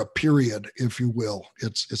over a period, if you will,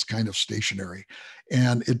 it's kind of stationary.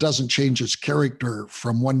 And it doesn't change its character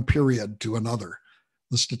from one period to another.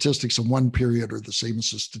 The statistics of one period are the same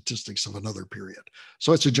as the statistics of another period.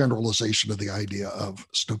 So it's a generalization of the idea of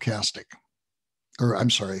stochastic,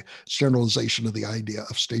 generalization of the idea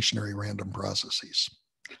of stationary random processes.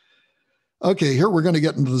 Okay, here we're going to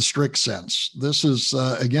get into the strict sense. This is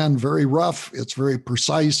again very rough. It's very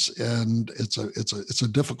precise, and it's a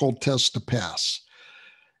difficult test to pass.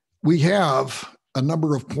 We have a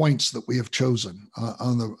number of points that we have chosen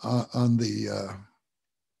on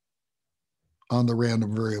the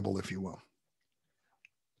random variable, if you will.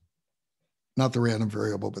 Not the random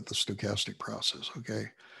variable, but the stochastic process. Okay,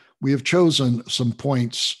 we have chosen some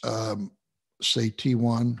points, say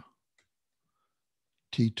T1,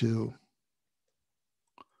 T2.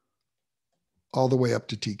 All the way up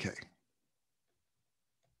to TK.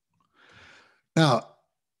 Now,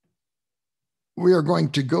 we are going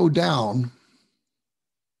to go down.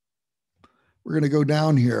 We're going to go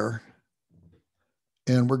down here,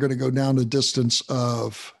 and we're going to go down a distance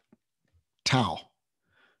of tau.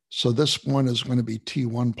 So this one is going to be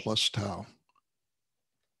T1 plus tau.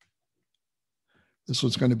 This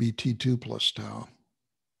one's going to be T2 plus tau.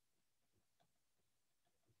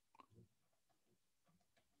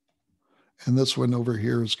 And this one over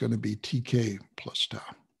here is going to be TK plus tau.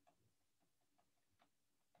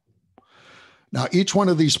 Now, each one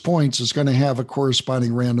of these points is going to have a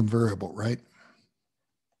corresponding random variable, right?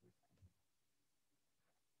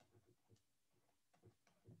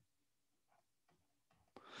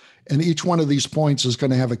 And each one of these points is going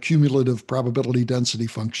to have a cumulative probability density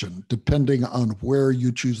function, depending on where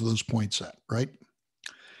you choose those points at, right?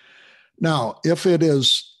 Now, if it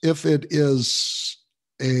is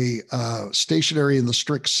a stationary in the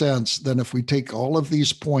strict sense, then if we take all of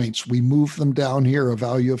these points, we move them down here, a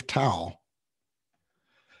value of tau,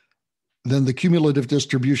 then the cumulative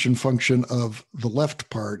distribution function of the left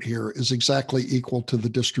part here is exactly equal to the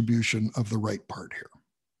distribution of the right part here.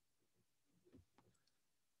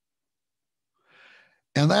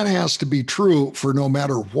 And that has to be true for no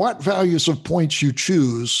matter what values of points you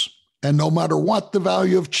choose, and no matter what the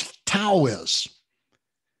value of tau is.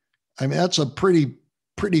 I mean, that's a pretty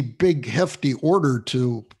big, hefty order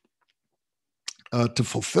to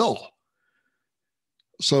fulfill.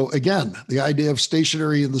 So again, the idea of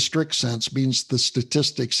stationary in the strict sense means the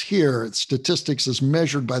statistics here, statistics as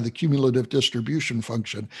measured by the cumulative distribution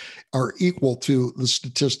function, are equal to the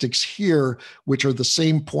statistics here, which are the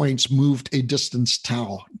same points moved a distance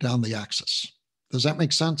tau down the axis. Does that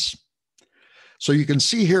make sense? So you can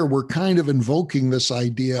see here, we're kind of invoking this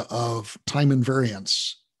idea of time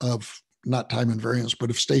invariance, of not time invariance,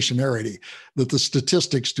 but of stationarity, that the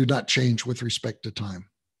statistics do not change with respect to time.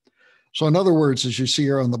 So in other words, as you see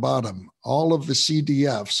here on the bottom, all of the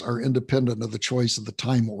CDFs are independent of the choice of the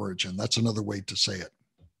time origin. That's another way to say it.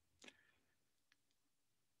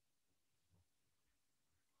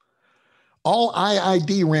 All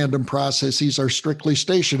IID random processes are strictly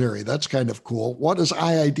stationary. That's kind of cool. What does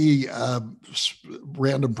IID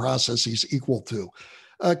random processes equal to?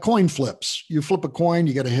 Coin flips. You flip a coin,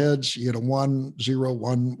 you get a heads, you get a 1, 0,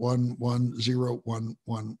 1, 1, 1, 0, 1,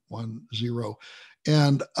 1, 1, 0.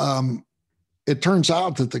 And it turns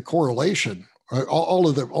out that the correlation,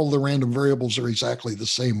 all the random variables are exactly the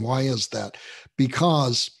same. Why is that?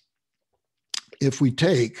 Because if we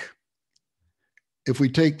take the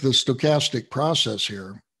stochastic process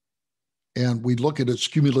here and we look at its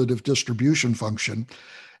cumulative distribution function,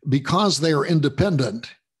 because they are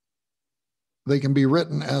independent, they can be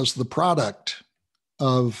written as the product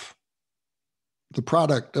of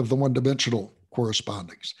the one-dimensional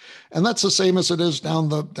correspondings. And that's the same as it is down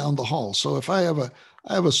the hall. So if I have a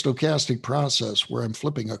stochastic process where I'm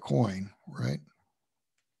flipping a coin, right?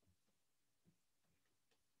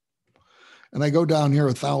 And I go down here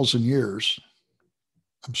 1,000 years,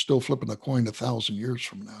 I'm still flipping a coin 1,000 years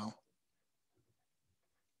from now.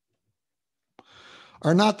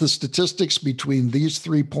 Are not the statistics between these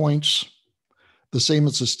 3 points the same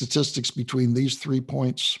as the statistics between these 3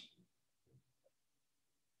 points?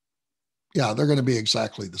 Yeah, they're going to be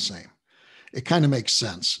exactly the same. It kind of makes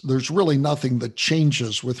sense. There's really nothing that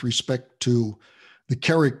changes with respect to the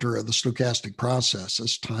character of the stochastic process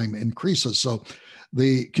as time increases. So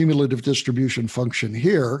the cumulative distribution function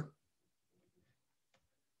here,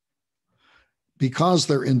 because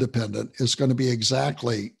they're independent, is going to be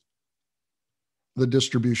exactly the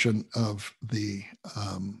distribution of the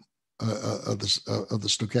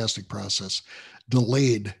stochastic process,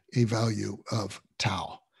 delayed a value of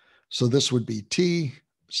tau. So this would be t,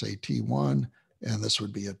 say t1, and this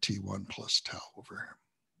would be a t1 plus tau over here.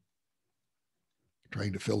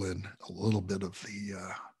 Trying to fill in a little bit of the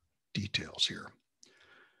details here.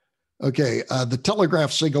 Okay, the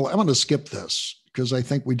telegraph signal, I'm going to skip this because I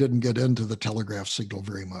think we didn't get into the telegraph signal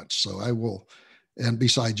very much. So I will, and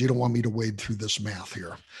besides, you don't want me to wade through this math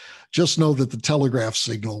here. Just know that the telegraph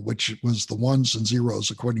signal, which was the ones and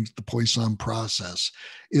zeros according to the Poisson process,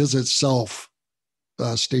 is itself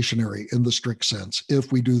stationary in the strict sense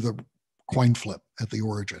if we do the coin flip at the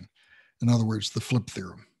origin. In other words, the flip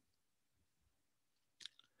theorem.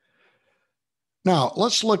 Now,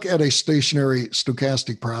 let's look at a stationary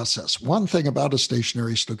stochastic process. One thing about a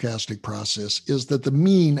stationary stochastic process is that the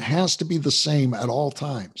mean has to be the same at all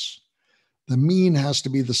times. The mean has to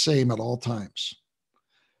be the same at all times.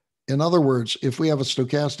 In other words, if we have a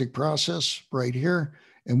stochastic process right here,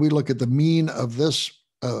 and we look at the mean of this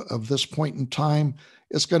point in time,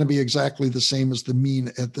 it's going to be exactly the same as the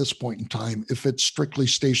mean at this point in time if it's strictly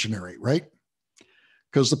stationary, right?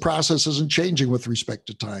 Because the process isn't changing with respect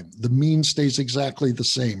to time. The mean stays exactly the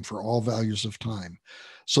same for all values of time.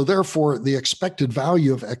 So therefore, the expected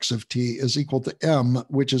value of x of t is equal to m,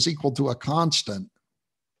 which is equal to a constant.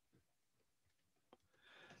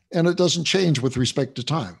 And it doesn't change with respect to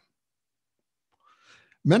time.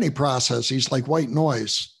 Many processes, like white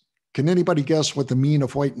noise, can anybody guess what the mean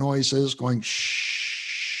of white noise is? Going shh.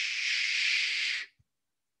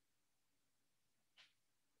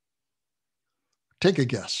 Take a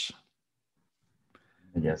guess.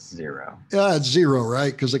 I guess 0. Yeah, it's 0,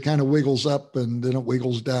 right? Because it kind of wiggles up and then it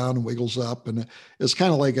wiggles down and wiggles up. And it's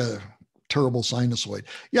kind of like a terrible sinusoid.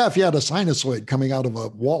 Yeah, if you had a sinusoid coming out of a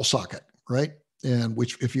wall socket, right? And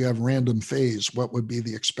which, if you have random phase, what would be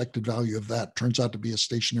the expected value of that? Turns out to be a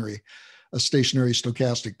stationary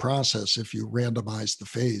stochastic process if you randomize the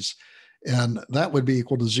phase. And that would be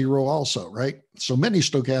equal to 0 also, right? So many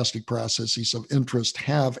stochastic processes of interest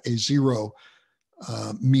have a 0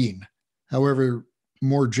 mean. However,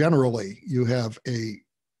 more generally, you have a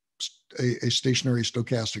stationary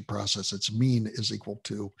stochastic process. Its mean is equal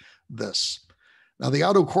to this. Now, the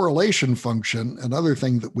autocorrelation function, another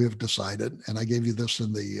thing that we've decided, and I gave you this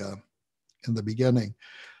in the beginning,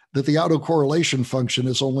 that the autocorrelation function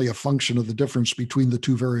is only a function of the difference between the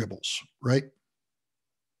two variables, right?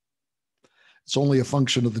 It's only a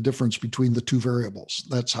function of the difference between the two variables.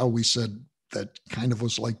 That's how we said that kind of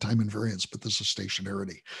was like time invariance, but this is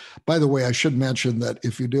stationarity. By the way, I should mention that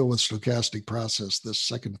if you deal with stochastic process, this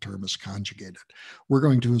second term is conjugated. We're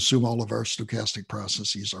going to assume all of our stochastic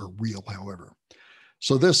processes are real, however.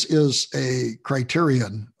 So this is a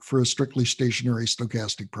criterion for a strictly stationary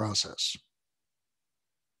stochastic process.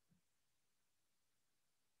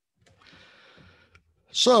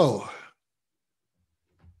 So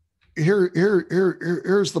here's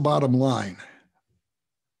the bottom line.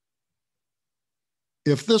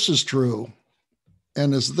 If this is true,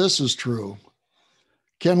 and as this is true,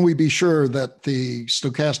 can we be sure that the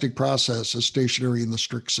stochastic process is stationary in the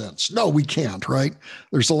strict sense? No, we can't, right?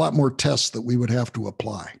 There's a lot more tests that we would have to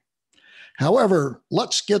apply. However,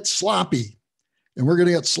 let's get sloppy. And we're going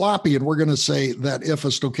to get sloppy, and we're going to say that if a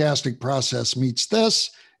stochastic process meets this,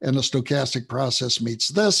 and a stochastic process meets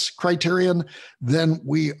this criterion, then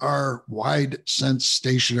we are wide sense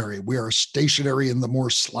stationary. We are stationary in the more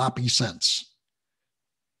sloppy sense.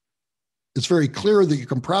 It's very clear that you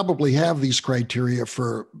can probably have these criteria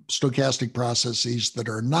for stochastic processes that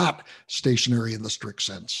are not stationary in the strict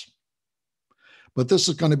sense. But this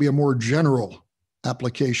is going to be a more general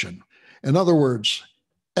application. In other words,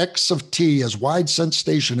 x of t is wide sense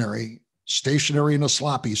stationary in a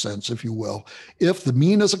sloppy sense, if you will, if the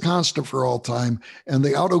mean is a constant for all time and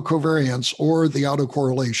the autocovariance or the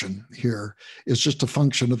autocorrelation here is just a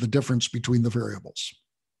function of the difference between the variables.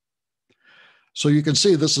 So you can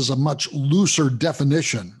see this is a much looser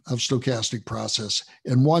definition of stochastic process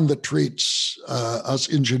and one that treats us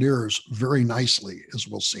engineers very nicely, as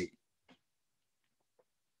we'll see.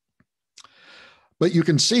 But you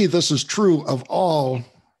can see this is true of all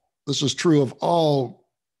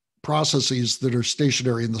processes that are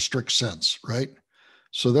stationary in the strict sense, right?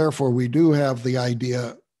 So therefore, we do have the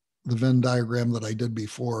idea, the Venn diagram that I did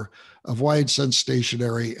before, of wide sense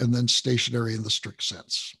stationary and then stationary in the strict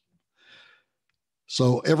sense.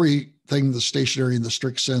 So everything the stationary in the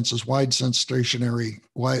strict sense is wide sense stationary,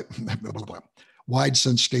 wide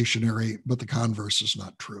sense stationary, but the converse is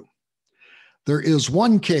not true. There is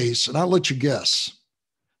one case, and I'll let you guess.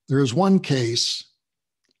 There is one case.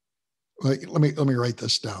 Let me write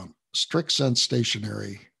this down. Strict sense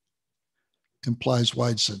stationary implies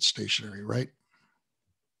wide sense stationary, right?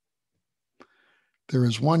 There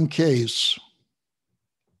is one case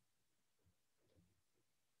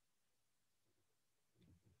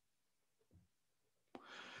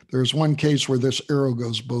where this arrow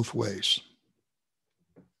goes both ways.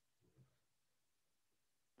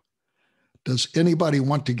 Does anybody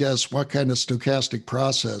want to guess what kind of stochastic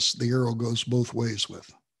process the arrow goes both ways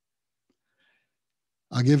with?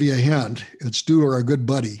 I'll give you a hint. It's due to our good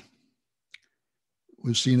buddy.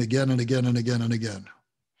 We've seen again and again and again and again.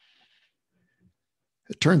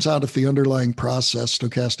 It turns out if the underlying process,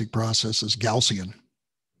 stochastic process, is Gaussian,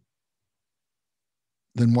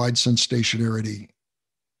 then wide sense stationarity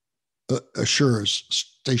assures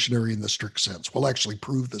stationary in the strict sense. We'll actually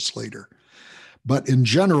prove this later. But in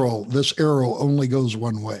general, this arrow only goes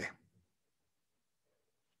one way.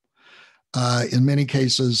 In many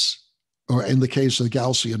cases, or in the case of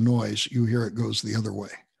Gaussian noise, you hear it goes the other way.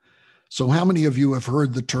 So how many of you have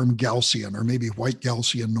heard the term Gaussian or maybe white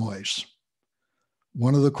Gaussian noise?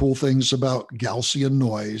 One of the cool things about Gaussian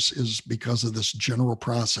noise is because of this general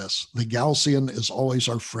process. The Gaussian is always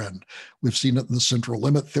our friend. We've seen it in the central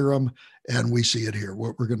limit theorem, and we see it here.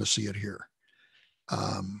 We're going to see it here.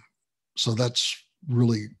 So that's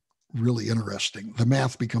really, really interesting. The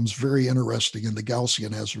math becomes very interesting, and the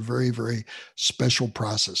Gaussian has very, very special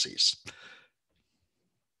processes.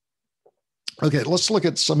 Okay, let's look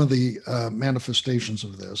at some of the manifestations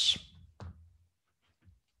of this.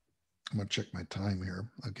 I'm going to check my time here.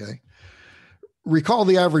 Okay. Recall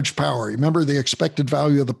the average power. Remember, the expected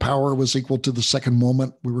value of the power was equal to the second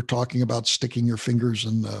moment. We were talking about sticking your fingers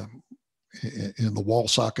in the wall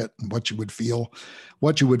socket and what you would feel.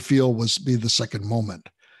 What you would feel be the second moment.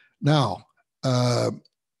 Now,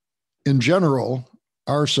 in general,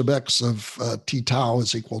 R sub x of t tau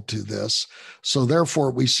is equal to this. So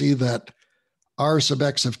therefore, we see that R sub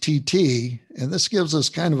x of tt, and this gives us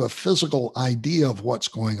kind of a physical idea of what's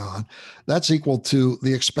going on, that's equal to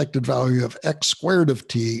the expected value of x squared of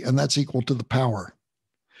t, and that's equal to the power.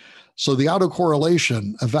 So the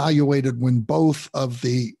autocorrelation evaluated when both of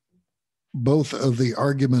the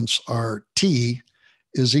arguments are t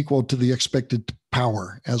is equal to the expected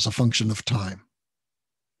power as a function of time.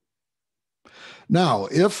 Now,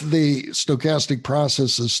 if the stochastic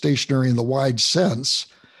process is stationary in the wide sense,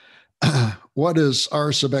 what is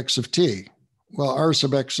R sub x of t? Well, R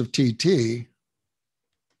sub x of tt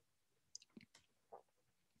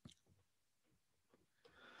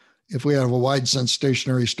if we have a wide sense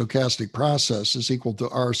stationary stochastic process is equal to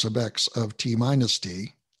R sub x of t minus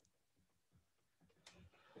t,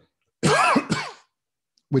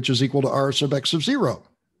 which is equal to R sub x of 0.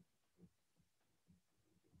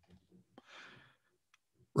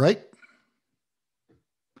 Right?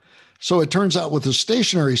 So it turns out with a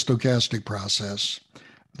stationary stochastic process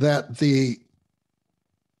that the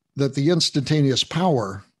instantaneous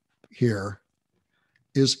power here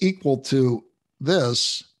is equal to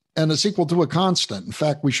this, and it's equal to a constant. In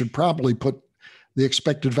fact, we should probably put the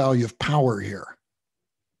expected value of power here,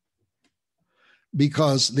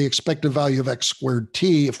 because the expected value of x squared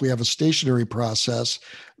t, if we have a stationary process,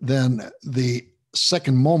 then the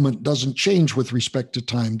second moment doesn't change with respect to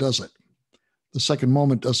time, does it? The second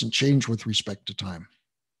moment doesn't change with respect to time.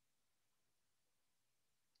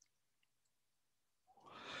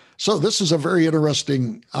 So this is a very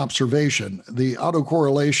interesting observation. The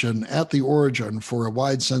autocorrelation at the origin for a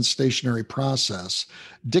wide sense stationary process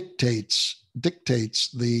dictates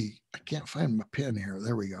the, I can't find my pen here.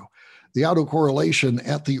 There we go. The autocorrelation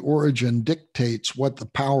at the origin dictates what the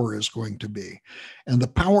power is going to be. And the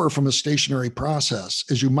power from a stationary process,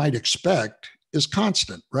 as you might expect, is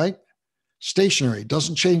constant, right? Stationary,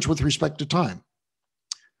 doesn't change with respect to time.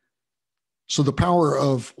 So the power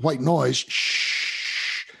of white noise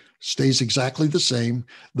stays exactly the same.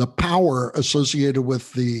 The power associated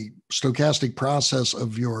with the stochastic process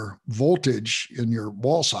of your voltage in your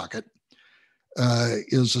wall socket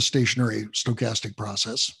is a stationary stochastic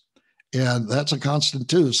process. And that's a constant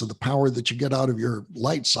too. So the power that you get out of your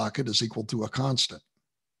light socket is equal to a constant.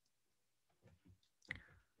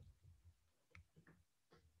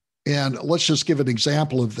 And let's just give an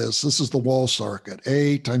example of this. This is the wall socket,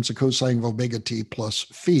 A times the cosine of omega t plus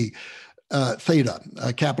phi, theta,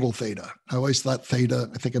 capital theta. I always thought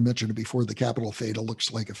theta, I think I mentioned it before, the capital theta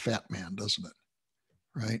looks like a fat man, doesn't it?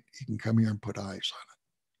 Right? You can come here and put eyes on it.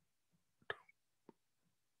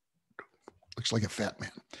 Looks like a fat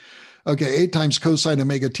man. Okay, 8 times cosine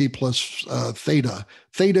omega t plus theta.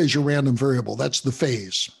 Theta is your random variable. That's the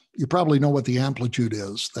phase. You probably know what the amplitude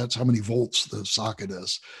is. That's how many volts the socket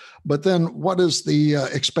is. But then what is the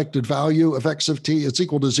expected value of x of t? It's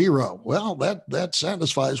equal to 0. Well, that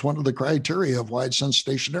satisfies one of the criteria of wide sense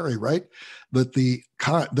stationary, right? That the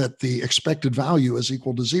expected value is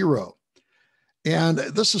equal to 0. And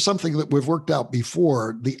this is something that we've worked out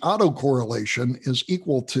before. The autocorrelation is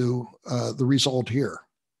equal to the result here.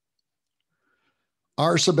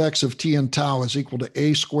 R sub x of t and tau is equal to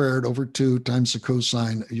a squared over 2 times the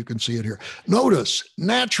cosine. You can see it here. Notice,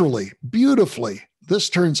 naturally, beautifully, this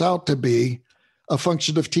turns out to be a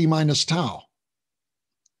function of t minus tau.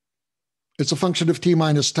 It's a function of t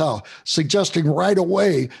minus tau, suggesting right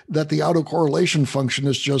away that the autocorrelation function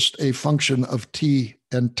is just a function of t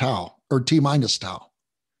and tau, or t minus tau.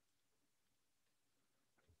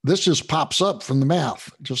 This just pops up from the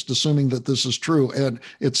math, just assuming that this is true. And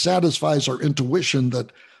it satisfies our intuition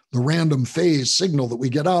that the random phase signal that we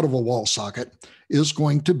get out of a wall socket is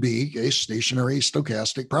going to be a stationary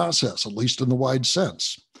stochastic process, at least in the wide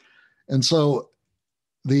sense. And so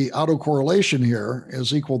the autocorrelation here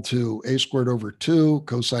is equal to a squared over 2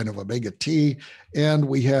 cosine of omega t. And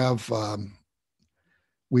we have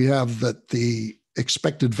that the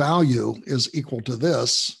expected value is equal to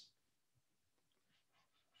this.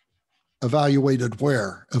 Evaluated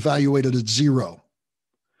where? Evaluated at 0.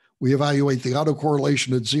 We evaluate the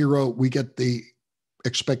autocorrelation at 0. We get the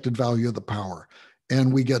expected value of the power.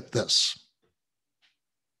 And we get this.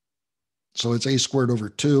 So it's a squared over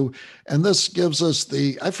 2. And this gives us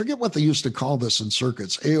the, I forget what they used to call this in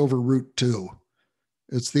circuits, a over root 2.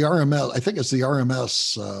 It's the RMS, I think it's the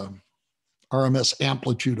RMS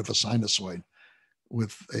amplitude of a sinusoid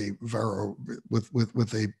with a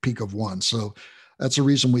with a peak of 1. So that's the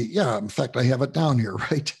reason in fact, I have it down here,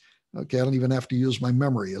 right? Okay, I don't even have to use my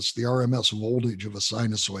memory. It's the RMS voltage of a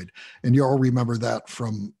sinusoid. And you all remember that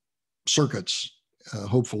from circuits,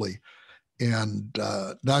 hopefully. And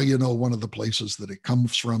now you know one of the places that it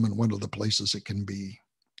comes from and one of the places it can be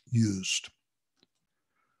used.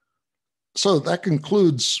 So that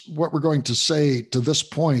concludes what we're going to say to this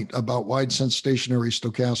point about wide sense stationary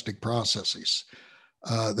stochastic processes.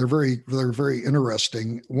 They're very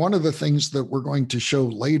interesting. One of the things that we're going to show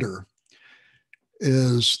later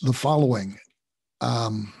is the following.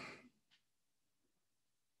 Have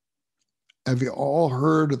you all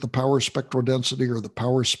heard of the power spectral density or the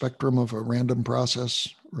power spectrum of a random process,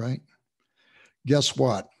 right? Guess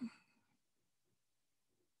what?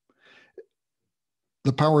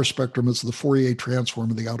 The power spectrum is the Fourier transform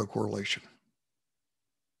of the autocorrelation.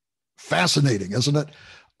 Fascinating, isn't it?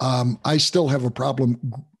 I still have a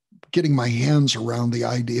problem getting my hands around the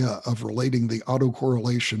idea of relating the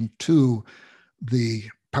autocorrelation to the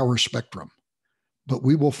power spectrum. But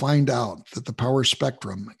we will find out that the power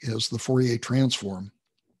spectrum is the Fourier transform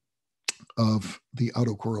of the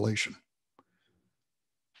autocorrelation.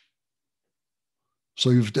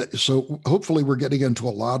 So hopefully we're getting into a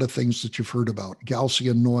lot of things that you've heard about: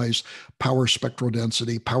 Gaussian noise, power spectral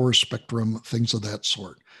density, power spectrum, things of that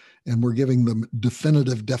sort. And we're giving them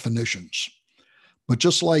definitive definitions. But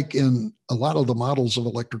just like in a lot of the models of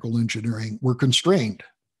electrical engineering, we're constrained.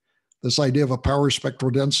 This idea of a power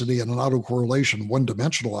spectral density and an autocorrelation,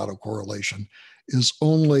 one-dimensional autocorrelation, is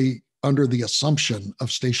only under the assumption of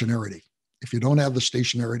stationarity. If you don't have the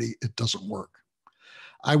stationarity, it doesn't work.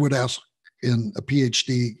 I would ask in a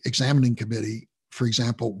PhD examining committee, for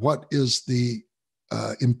example, what is the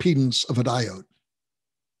impedance of a diode?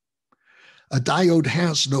 A diode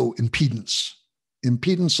has no impedance.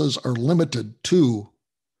 Impedances are limited to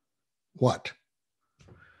what?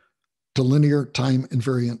 To linear time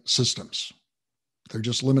invariant systems. They're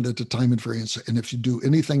just limited to time invariance. And if you do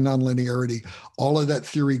anything nonlinearity, all of that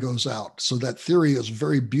theory goes out. So that theory is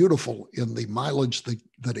very beautiful in the mileage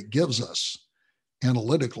that it gives us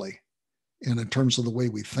analytically and in terms of the way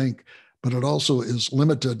we think, but it also is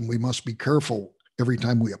limited, and we must be careful every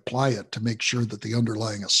time we apply it to make sure that the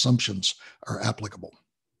underlying assumptions are applicable.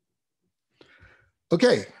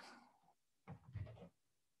 Okay.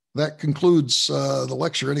 That concludes the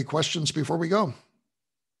lecture. Any questions before we go?